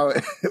them now.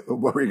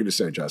 What were you going to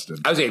say, Justin?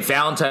 I was saying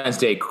Valentine's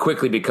Day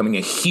quickly becoming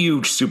a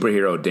huge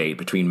superhero date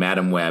between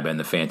Madam Web and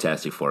the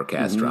Fantastic Four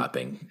cast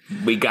dropping.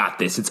 We got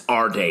this. It's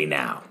our day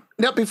now.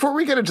 Now, before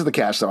we get into the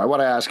cast, though, I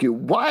want to ask you,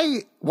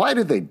 why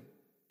did they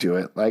do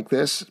it like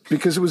this?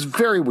 Because it was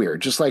very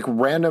weird, just like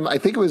random. I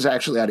think it was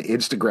actually on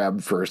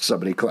Instagram first,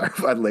 somebody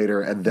clarified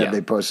later, and then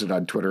they posted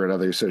on Twitter and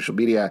other social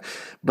media,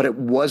 but it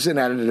wasn't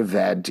at an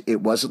event.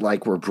 It wasn't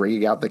like we're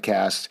bringing out the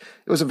cast.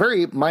 It was a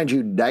very, mind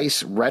you,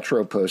 nice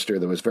retro poster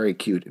that was very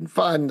cute and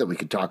fun that we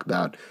could talk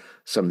about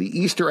some of the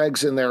Easter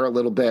eggs in there a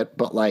little bit,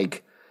 but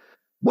like,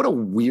 what a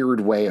weird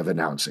way of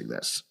announcing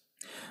this.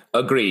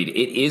 Agreed.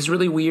 It is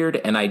really weird,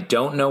 and I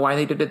don't know why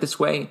they did it this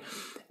way,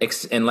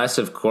 unless,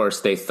 of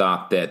course, they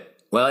thought that,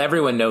 well,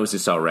 everyone knows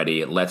this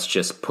already. Let's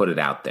just put it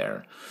out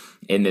there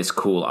in this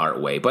cool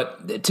art way.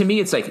 But to me,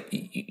 it's like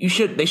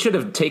they should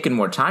have taken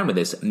more time with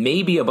this.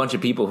 Maybe a bunch of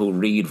people who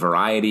read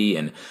Variety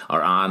and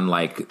are on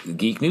like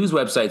geek news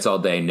websites all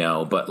day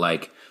know, but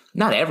like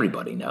not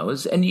everybody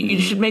knows. And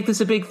you should make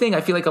this a big thing. I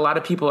feel like a lot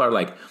of people are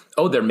like,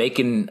 oh, they're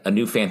making a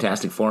new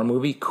Fantastic Four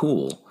movie.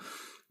 Cool.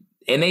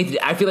 And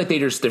I feel like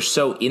they're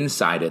so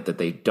inside it that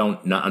they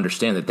don't not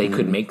understand that they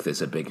could make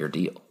this a bigger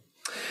deal.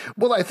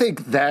 Well, I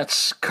think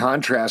that's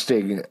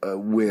contrasting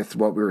with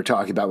what we were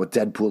talking about with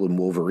Deadpool and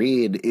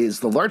Wolverine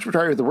is the large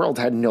majority of the world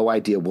had no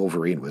idea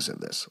Wolverine was in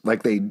this.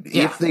 Like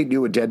if they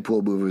knew a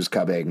Deadpool movie was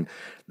coming,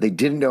 they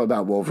didn't know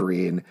about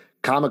Wolverine.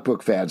 Comic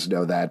book fans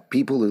know that.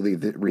 People who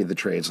read the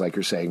trades, like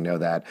you're saying, know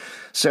that.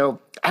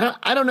 So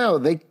I don't know.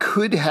 They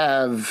could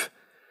have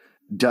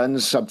done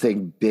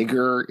something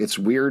bigger. It's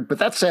weird. But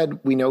that said,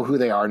 we know who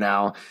they are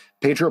now.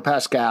 Pedro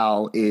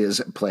Pascal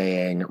is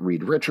playing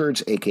Reed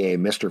Richards, a.k.a.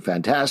 Mr.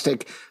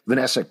 Fantastic.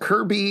 Vanessa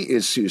Kirby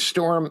is Sue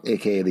Storm,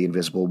 a.k.a. the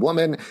Invisible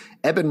Woman.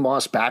 Eben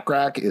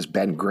Moss-Backrack is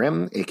Ben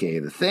Grimm,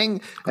 a.k.a. the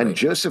Thing. Great. And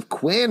Joseph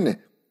Quinn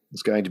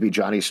is going to be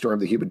Johnny Storm,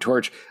 the Human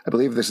Torch. I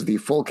believe this is the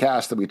full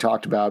cast that we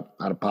talked about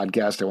on a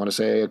podcast, I want to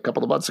say, a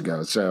couple of months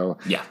ago. So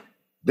yeah,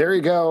 there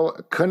you go.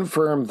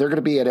 Confirmed. They're going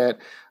to be in it.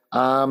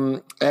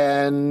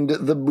 And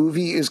the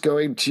movie is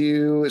going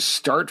to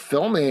start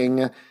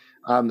filming.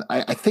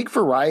 I think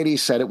Variety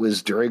said it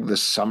was during the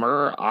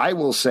summer. I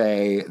will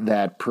say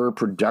that per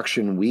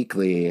Production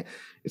Weekly,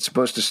 it's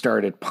supposed to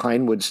start at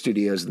Pinewood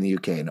Studios in the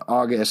UK in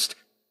August.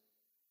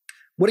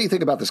 What do you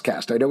think about this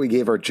cast? I know we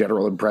gave our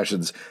general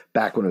impressions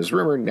back when it was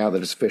rumored. Now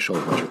that it's official,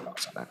 what's your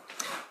thoughts on that?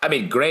 I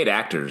mean, great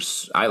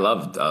actors. I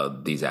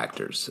love these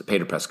actors.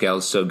 Pedro Pascal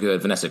is so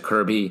good. Vanessa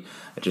Kirby,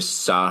 I just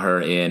saw her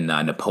in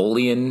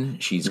Napoleon.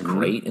 She's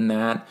great in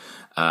that.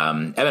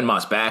 Eben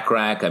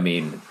Moss-Backrack, I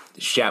mean,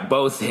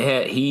 both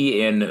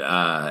he in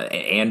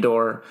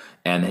Andor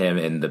and him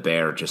in The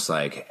Bear, just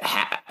like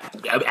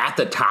at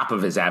the top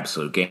of his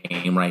absolute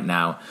game right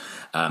now.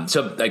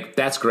 So like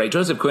that's great.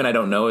 Joseph Quinn, I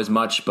don't know as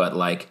much, but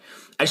like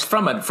just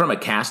from a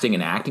casting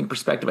and acting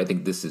perspective, I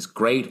think this is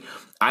great.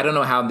 I don't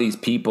know how these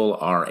people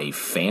are a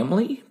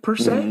family per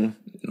se.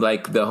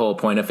 Like the whole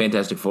point of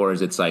Fantastic Four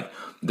is it's like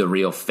the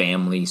real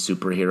family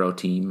superhero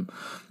team,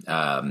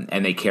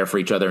 and they care for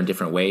each other in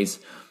different ways.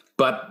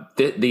 But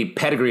the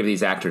pedigree of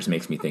these actors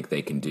makes me think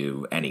they can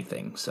do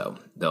anything, so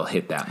they'll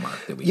hit that mark.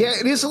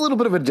 It is a little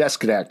bit of a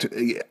disconnect.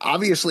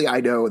 Obviously,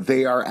 I know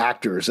they are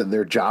actors, and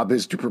their job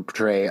is to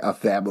portray a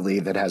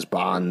family that has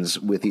bonds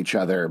with each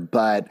other.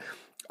 But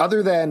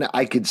other than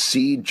I could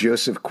see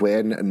Joseph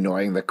Quinn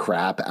annoying the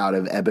crap out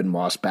of Eben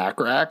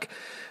Moss-Bachrach,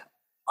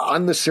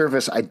 on the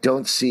surface, I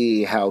don't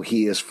see how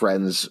he is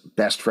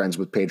best friends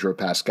with Pedro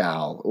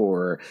Pascal,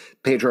 or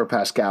Pedro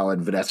Pascal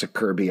and Vanessa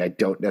Kirby I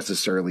don't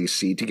necessarily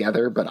see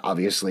together, but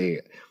obviously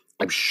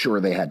I'm sure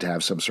they had to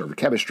have some sort of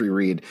chemistry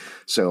read,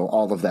 so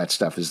all of that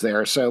stuff is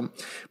there. So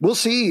we'll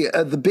see.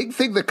 The big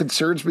thing that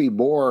concerns me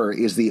more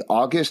is the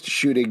August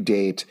shooting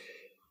date,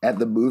 and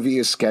the movie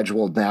is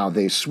scheduled now.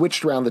 They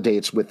switched around the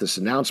dates with this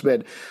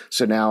announcement,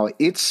 so now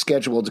it's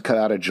scheduled to come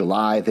out in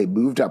July. They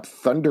moved up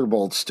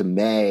Thunderbolts to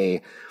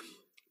May.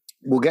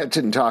 We'll get to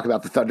and talk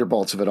about the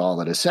Thunderbolts of it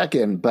all in a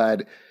second,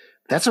 but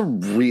that's a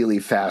really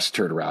fast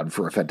turnaround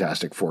for a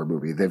Fantastic Four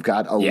movie. They've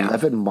got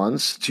 11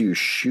 months to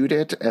shoot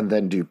it and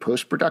then do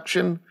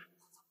post-production.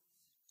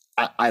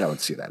 I don't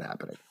see that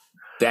happening.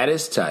 That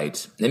is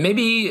tight. And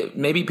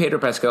maybe Pedro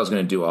Pascal is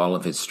going to do all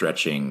of his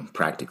stretching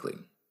practically.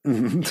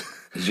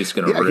 He's just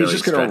going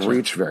to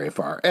reach very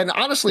far. And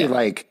honestly,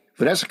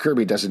 Vanessa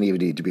Kirby doesn't even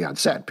need to be on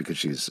set because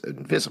she's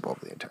invisible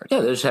the entire time. Yeah,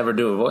 they'll just have her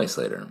do a voice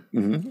later.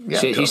 Mm-hmm. Yeah,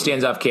 she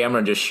stands off camera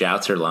and just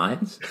shouts her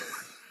lines.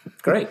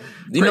 Great.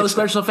 No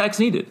special effects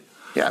needed.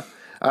 Yeah.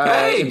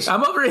 Hey,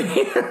 I'm over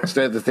here.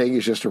 Instead of the Thing,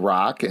 he's just a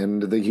rock,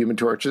 and the Human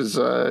Torch is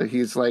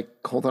he's like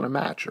holding a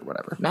match or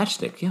whatever.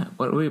 Matchstick, yeah.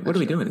 What are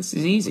we doing? This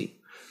is easy.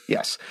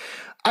 Yes.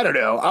 I don't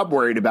know. I'm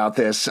worried about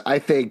this.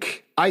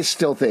 I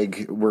still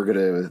think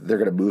they're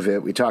gonna move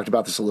it. We talked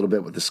about this a little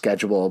bit with the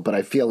schedule, but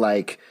I feel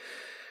like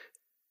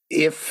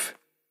if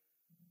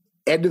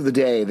end of the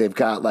day, they've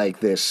got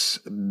like this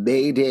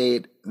May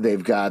date,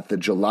 they've got the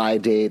July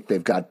date,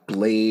 they've got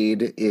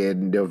Blade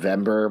in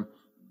November.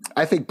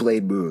 I think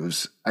Blade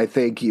moves. I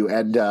think you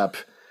end up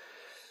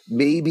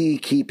maybe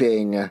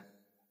keeping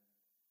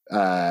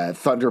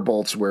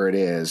Thunderbolts where it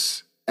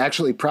is.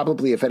 Actually,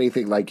 probably, if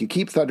anything, like you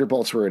keep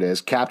Thunderbolts where it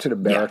is. Captain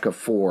America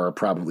 4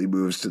 probably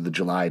moves to the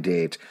July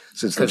date.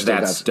 Because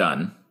that's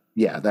done.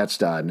 Yeah, that's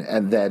done.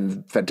 And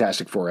then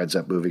Fantastic Four ends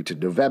up moving to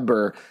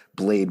November.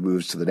 Blade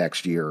moves to the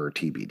next year or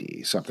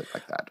TBD, something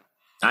like that.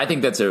 I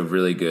think that's a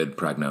really good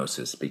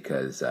prognosis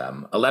because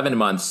 11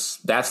 months,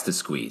 that's the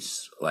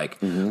squeeze. Like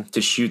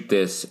to shoot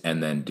this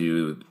and then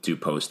do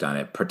post on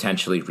it,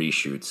 potentially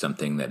reshoot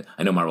something that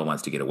I know Marvel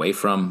wants to get away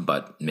from,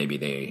 but maybe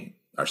they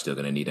are still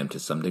going to need him to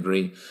some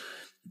degree.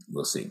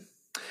 We'll see.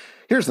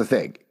 Here's the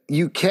thing.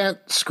 You can't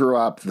screw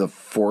up the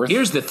fourth.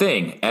 Here's the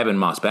thing, Eben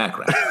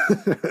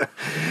Moss-Bachrach.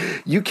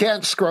 You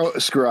can't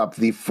screw up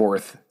the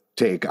fourth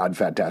take on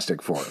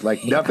Fantastic Four.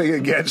 Like, nothing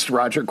against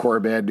Roger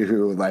Corman,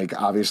 who, like,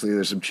 obviously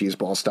there's some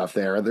cheeseball stuff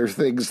there. There's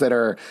things that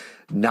are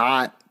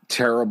not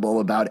terrible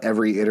about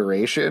every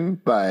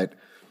iteration, but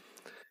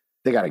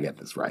they got to get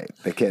this right.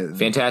 They can.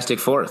 Fantastic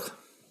Fourth.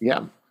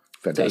 Yeah.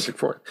 Fantastic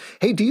Four.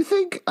 Hey, do you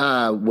think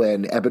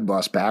when Eben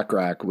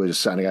Moss-Bachrach was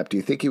signing up, do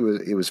you think it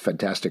was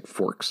Fantastic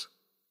Forks?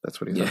 That's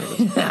what he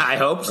thought. I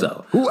hope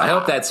so. I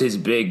hope that's his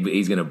big.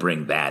 He's going to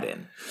bring that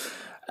in.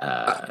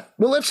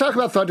 Well, let's talk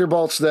about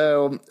Thunderbolts,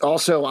 though.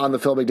 Also on the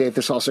filming date,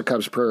 this also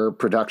comes per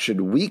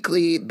Production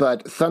Weekly,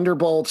 but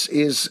Thunderbolts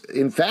is,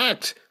 in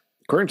fact,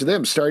 according to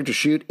them, starting to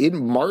shoot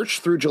in March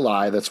through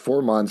July. That's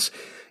 4 months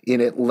in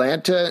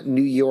Atlanta,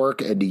 New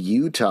York, and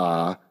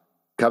Utah.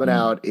 Coming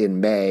out in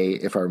May,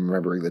 if I'm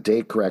remembering the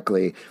date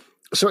correctly.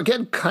 So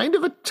again, kind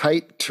of a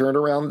tight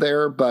turnaround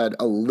there, but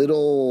a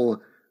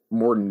little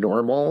more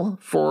normal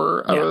for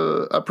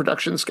a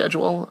production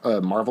schedule, a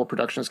Marvel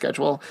production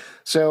schedule.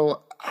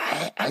 So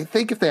I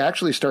think if they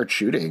actually start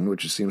shooting,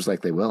 which it seems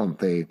like they will,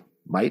 they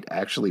might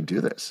actually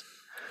do this.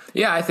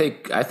 Yeah, I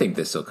think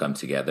this will come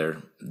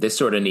together. This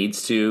sort of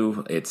needs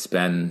to. It's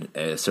been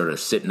sort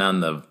of sitting on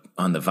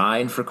the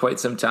vine for quite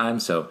some time,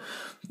 so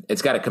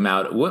it's got to come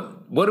out.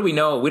 What do we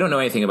know? We don't know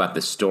anything about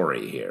the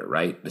story here,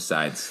 right?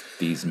 Besides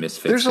these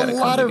misfits. There's a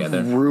lot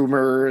of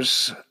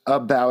rumors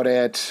about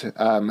it,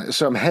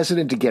 so I'm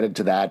hesitant to get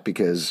into that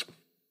because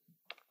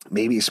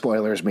maybe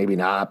spoilers, maybe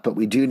not. But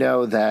we do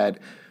know that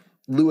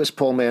Lewis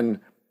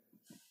Pullman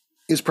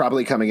is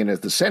probably coming in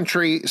as the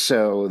Sentry,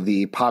 so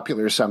the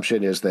popular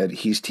assumption is that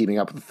he's teaming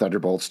up with the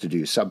Thunderbolts to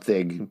do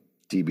something,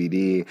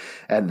 DBD,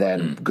 and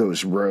then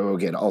goes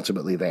rogue, and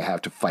ultimately they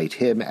have to fight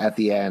him at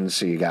the end.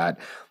 So you got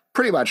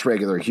pretty much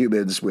regular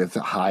humans with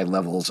high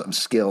levels of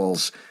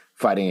skills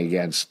fighting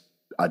against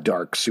a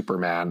dark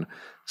Superman.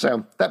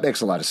 So that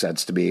makes a lot of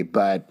sense to me.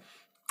 But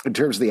in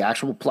terms of the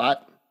actual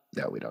plot,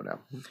 no, we don't know.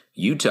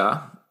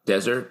 Utah,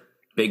 desert,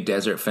 big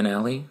desert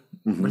finale,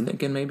 we're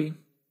thinking maybe.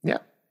 Yeah.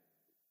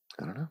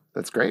 I don't know.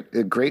 That's great.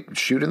 A great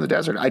shoot in the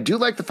desert. I do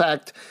like the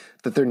fact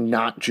that they're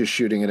not just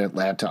shooting in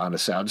Atlanta on a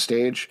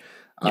soundstage.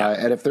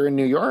 And if they're in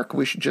New York,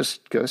 we should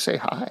just go say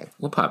hi.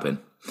 We'll pop in.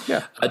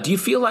 Yeah. Do you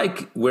feel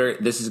like where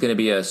this is going to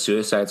be a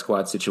Suicide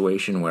Squad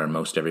situation where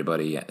most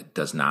everybody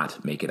does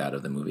not make it out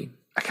of the movie?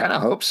 I kind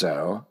of hope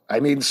so. I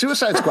mean,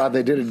 Suicide Squad,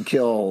 they didn't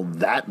kill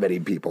that many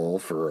people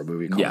for a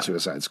movie called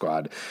Suicide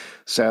Squad.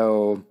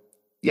 So,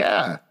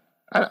 yeah,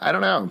 I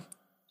don't know.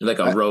 Like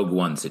a Rogue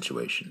One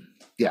situation.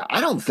 Yeah,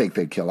 I don't think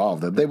they'd kill all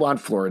of them. They want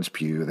Florence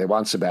Pugh. They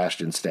want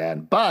Sebastian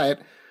Stan.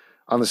 But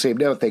on the same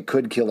note, they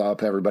could kill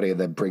up everybody and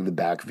then bring them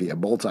back via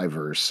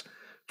multiverse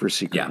for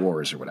Secret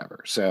Wars or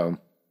whatever. So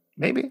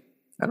maybe.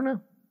 I don't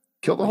know.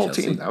 Kill the whole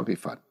team. See. That would be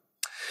fun.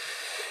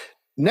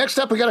 Next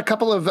up, we got a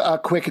couple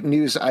of quick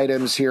news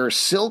items here.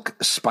 Silk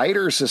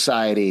Spider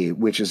Society,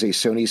 which is a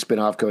Sony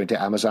spinoff going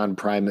to Amazon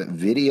Prime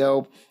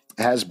Video,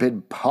 has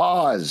been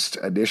paused.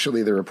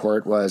 Initially, the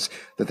report was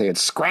that they had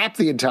scrapped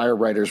the entire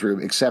writer's room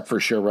except for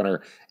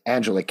showrunner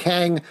Angela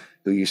Kang,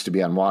 who used to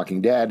be on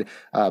Walking Dead,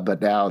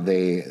 but now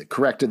they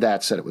corrected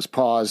that, said it was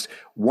paused.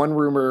 One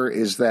rumor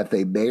is that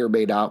they may or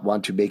may not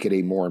want to make it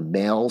a more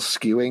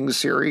male-skewing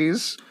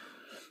series.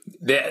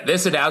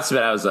 This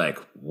announcement, I was like,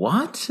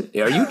 what?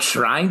 Are you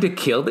trying to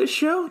kill this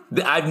show?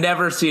 I've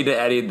never seen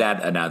any of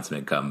that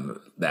announcement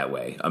come that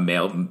way. A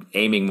male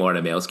aiming more at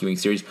a male-skewing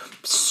series.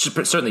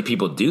 Certainly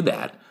people do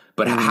that,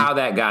 but how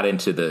that got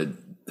into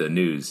the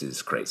news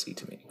is crazy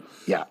to me.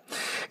 Yeah.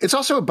 It's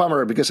also a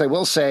bummer because I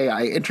will say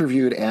I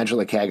interviewed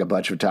Angela Kang a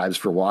bunch of times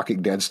for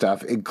Walking Dead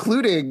stuff,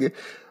 including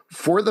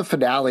for the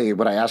finale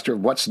when I asked her,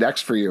 what's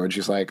next for you? And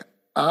she's like,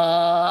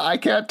 I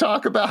can't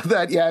talk about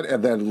that yet.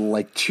 And then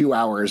like 2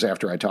 hours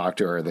after I talked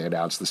to her, they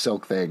announced the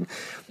Silk thing.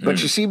 But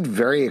she seemed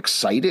very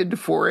excited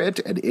for it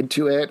and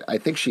into it. I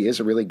think she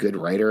is a really good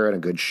writer and a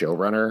good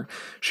showrunner.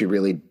 She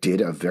really did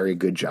a very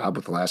good job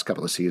with the last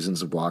couple of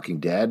seasons of Walking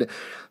Dead.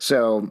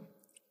 So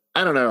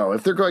I don't know.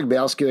 If they're going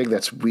male skewing,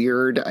 that's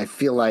weird. I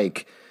feel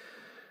like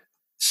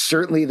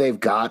certainly they've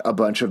got a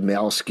bunch of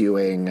male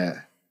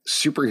skewing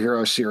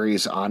superhero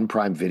series on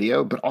Prime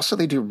Video, but also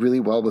they do really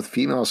well with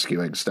female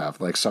skewing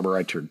stuff like Summer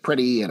I Turned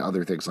Pretty and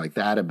other things like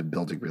that have been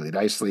building really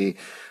nicely.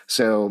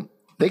 So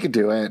they could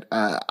do it.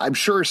 I'm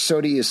sure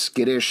Sony is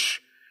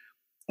skittish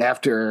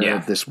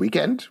after this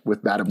weekend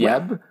with Madam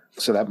Web.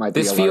 So that might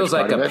be this feels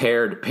like a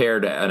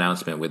paired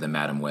announcement with a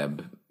Madam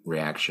Web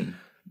reaction.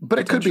 But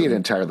it could be an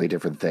entirely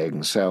different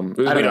thing. So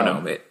we don't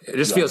know. It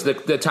just feels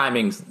the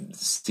timing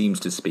seems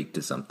to speak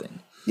to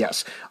something.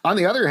 Yes. On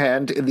the other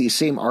hand, in the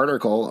same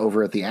article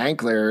over at The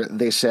Ankler,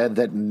 they said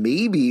that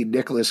maybe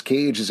Nicolas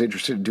Cage is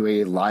interested in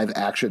doing a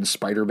live-action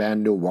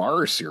Spider-Man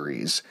noir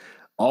series,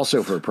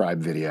 also for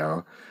Prime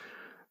Video.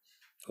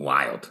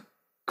 Wild.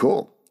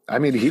 Cool. I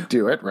mean, he'd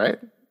do it, right?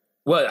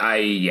 Well, I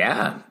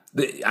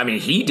mean,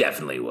 he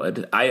definitely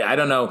would. I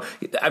don't know.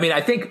 I mean,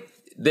 I think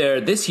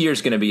this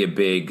year's going to be a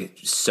big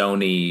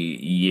Sony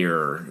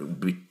year,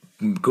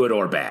 good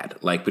or bad,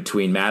 like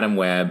between Madam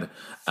Web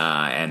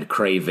and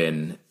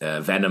Craven,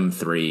 Venom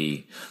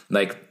 3.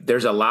 Like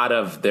there's a lot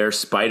of their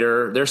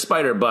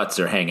spider butts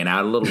are hanging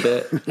out a little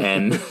bit.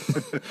 And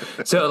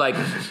so like,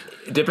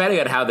 depending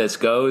on how this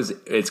goes,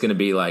 it's going to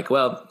be like,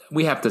 well,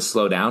 we have to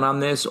slow down on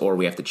this, or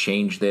we have to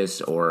change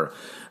this, or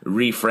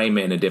reframe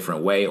it in a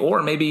different way.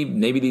 Or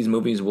maybe these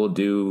movies will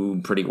do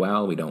pretty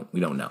well. We don't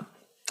know.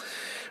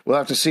 We'll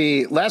have to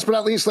see. Last but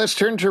not least, let's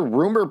turn to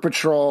Rumor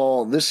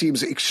Patrol. This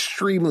seems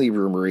extremely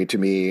rumory to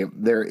me.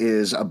 There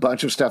is a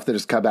bunch of stuff that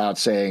has come out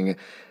saying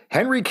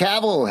Henry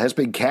Cavill has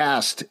been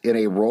cast in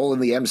a role in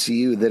the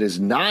MCU that is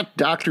not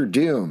Doctor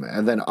Doom.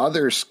 And then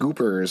other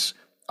scoopers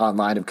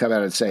online have come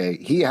out and say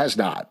he has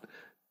not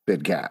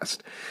been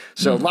cast.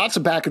 So lots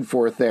of back and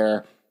forth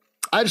there.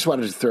 I just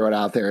wanted to throw it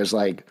out there as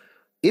like,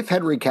 if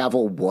Henry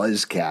Cavill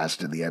was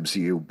cast in the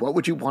MCU, what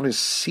would you want to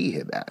see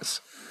him as?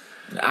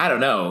 I don't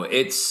know.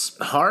 It's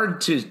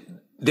hard to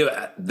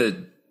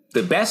the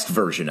best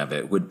version of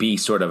it would be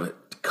sort of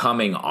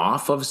coming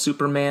off of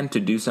Superman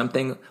to do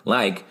something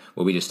like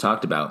what we just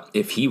talked about.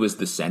 If he was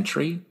the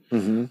Sentry,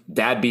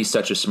 that'd be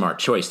such a smart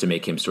choice to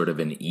make him sort of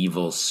an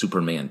evil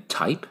Superman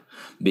type,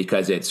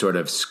 because it sort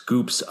of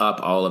scoops up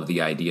all of the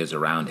ideas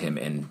around him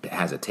and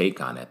has a take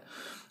on it.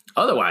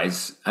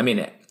 Otherwise, I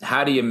mean,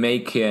 how do you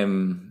make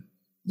him?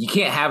 You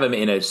can't have him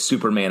in a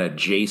Superman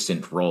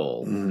adjacent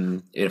role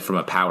from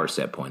a power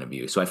set point of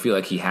view. So I feel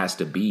like he has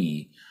to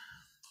be.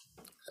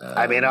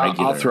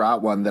 I'll throw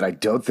out one that I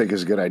don't think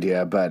is a good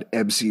idea, but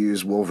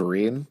MCU's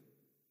Wolverine.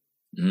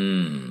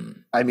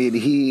 I mean,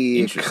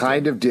 he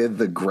kind of did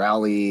the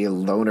growly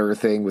loner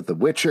thing with The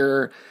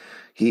Witcher.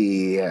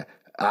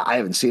 I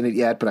haven't seen it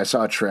yet, but I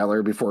saw a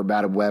trailer before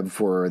Madam Web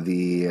for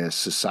the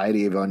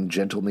Society of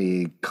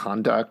Ungentlemanly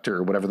Conduct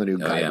or whatever the new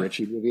Guy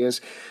Ritchie movie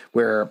is,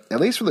 where, at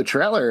least from the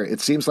trailer, it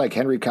seems like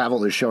Henry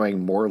Cavill is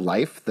showing more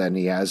life than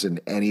he has in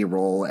any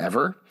role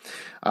ever.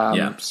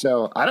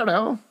 So, I don't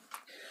know.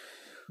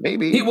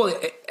 Maybe.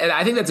 And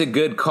I think that's a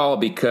good call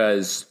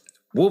because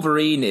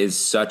Wolverine is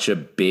such a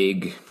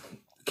big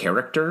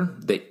character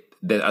that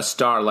a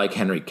star like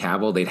Henry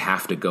Cavill, they'd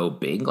have to go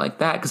big like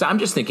that. Because I'm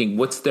just thinking,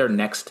 what's their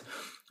next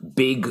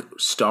big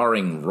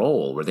starring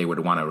role where they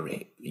would want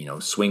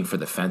to, swing for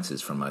the fences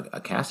from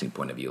a casting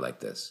point of view like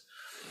this?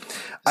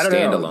 I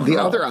don't know. The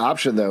other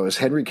option, though, is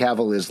Henry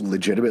Cavill is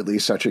legitimately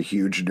such a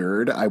huge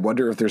nerd. I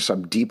wonder if there's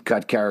some deep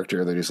cut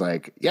character that he's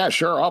like, yeah,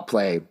 sure, I'll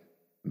play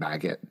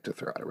Maggot, to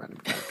throw out a random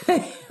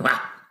character.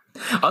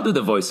 I'll do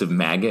the voice of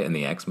Maggot in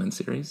the X-Men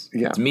series.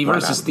 Yeah, it's me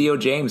versus Theo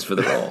James for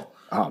the role.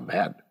 Oh,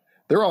 man.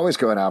 They're always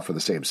going out for the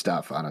same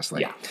stuff,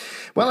 honestly. Yeah.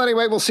 Well,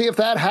 anyway, we'll see if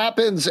that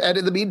happens. And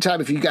in the meantime,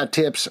 if you got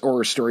tips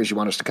or stories you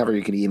want us to cover,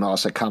 you can email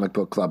us at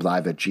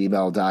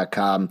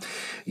comicbookclublive@gmail.com.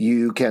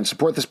 You can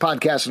support this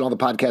podcast and all the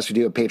podcasts we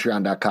do at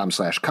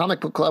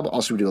patreon.com/comicbookclub.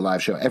 Also, we do a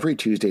live show every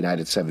Tuesday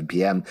night at 7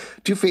 p.m.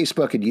 To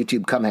Facebook and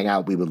YouTube. Come hang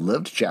out. We would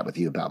love to chat with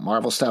you about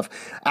Marvel stuff.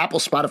 Apple,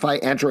 Spotify,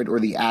 Android,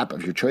 or the app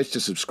of your choice to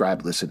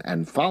subscribe, listen,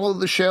 and follow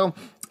the show.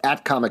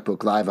 At Comic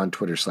Book Live on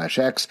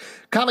Twitter/X,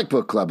 Comic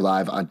Book Club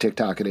Live on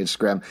TikTok and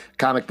Instagram,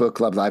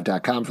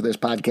 comicbookclublive.com for this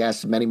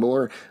podcast and many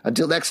more.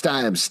 Until next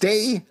time,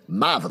 stay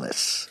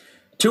marvelous.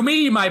 To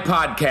me, my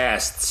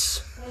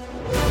podcasts.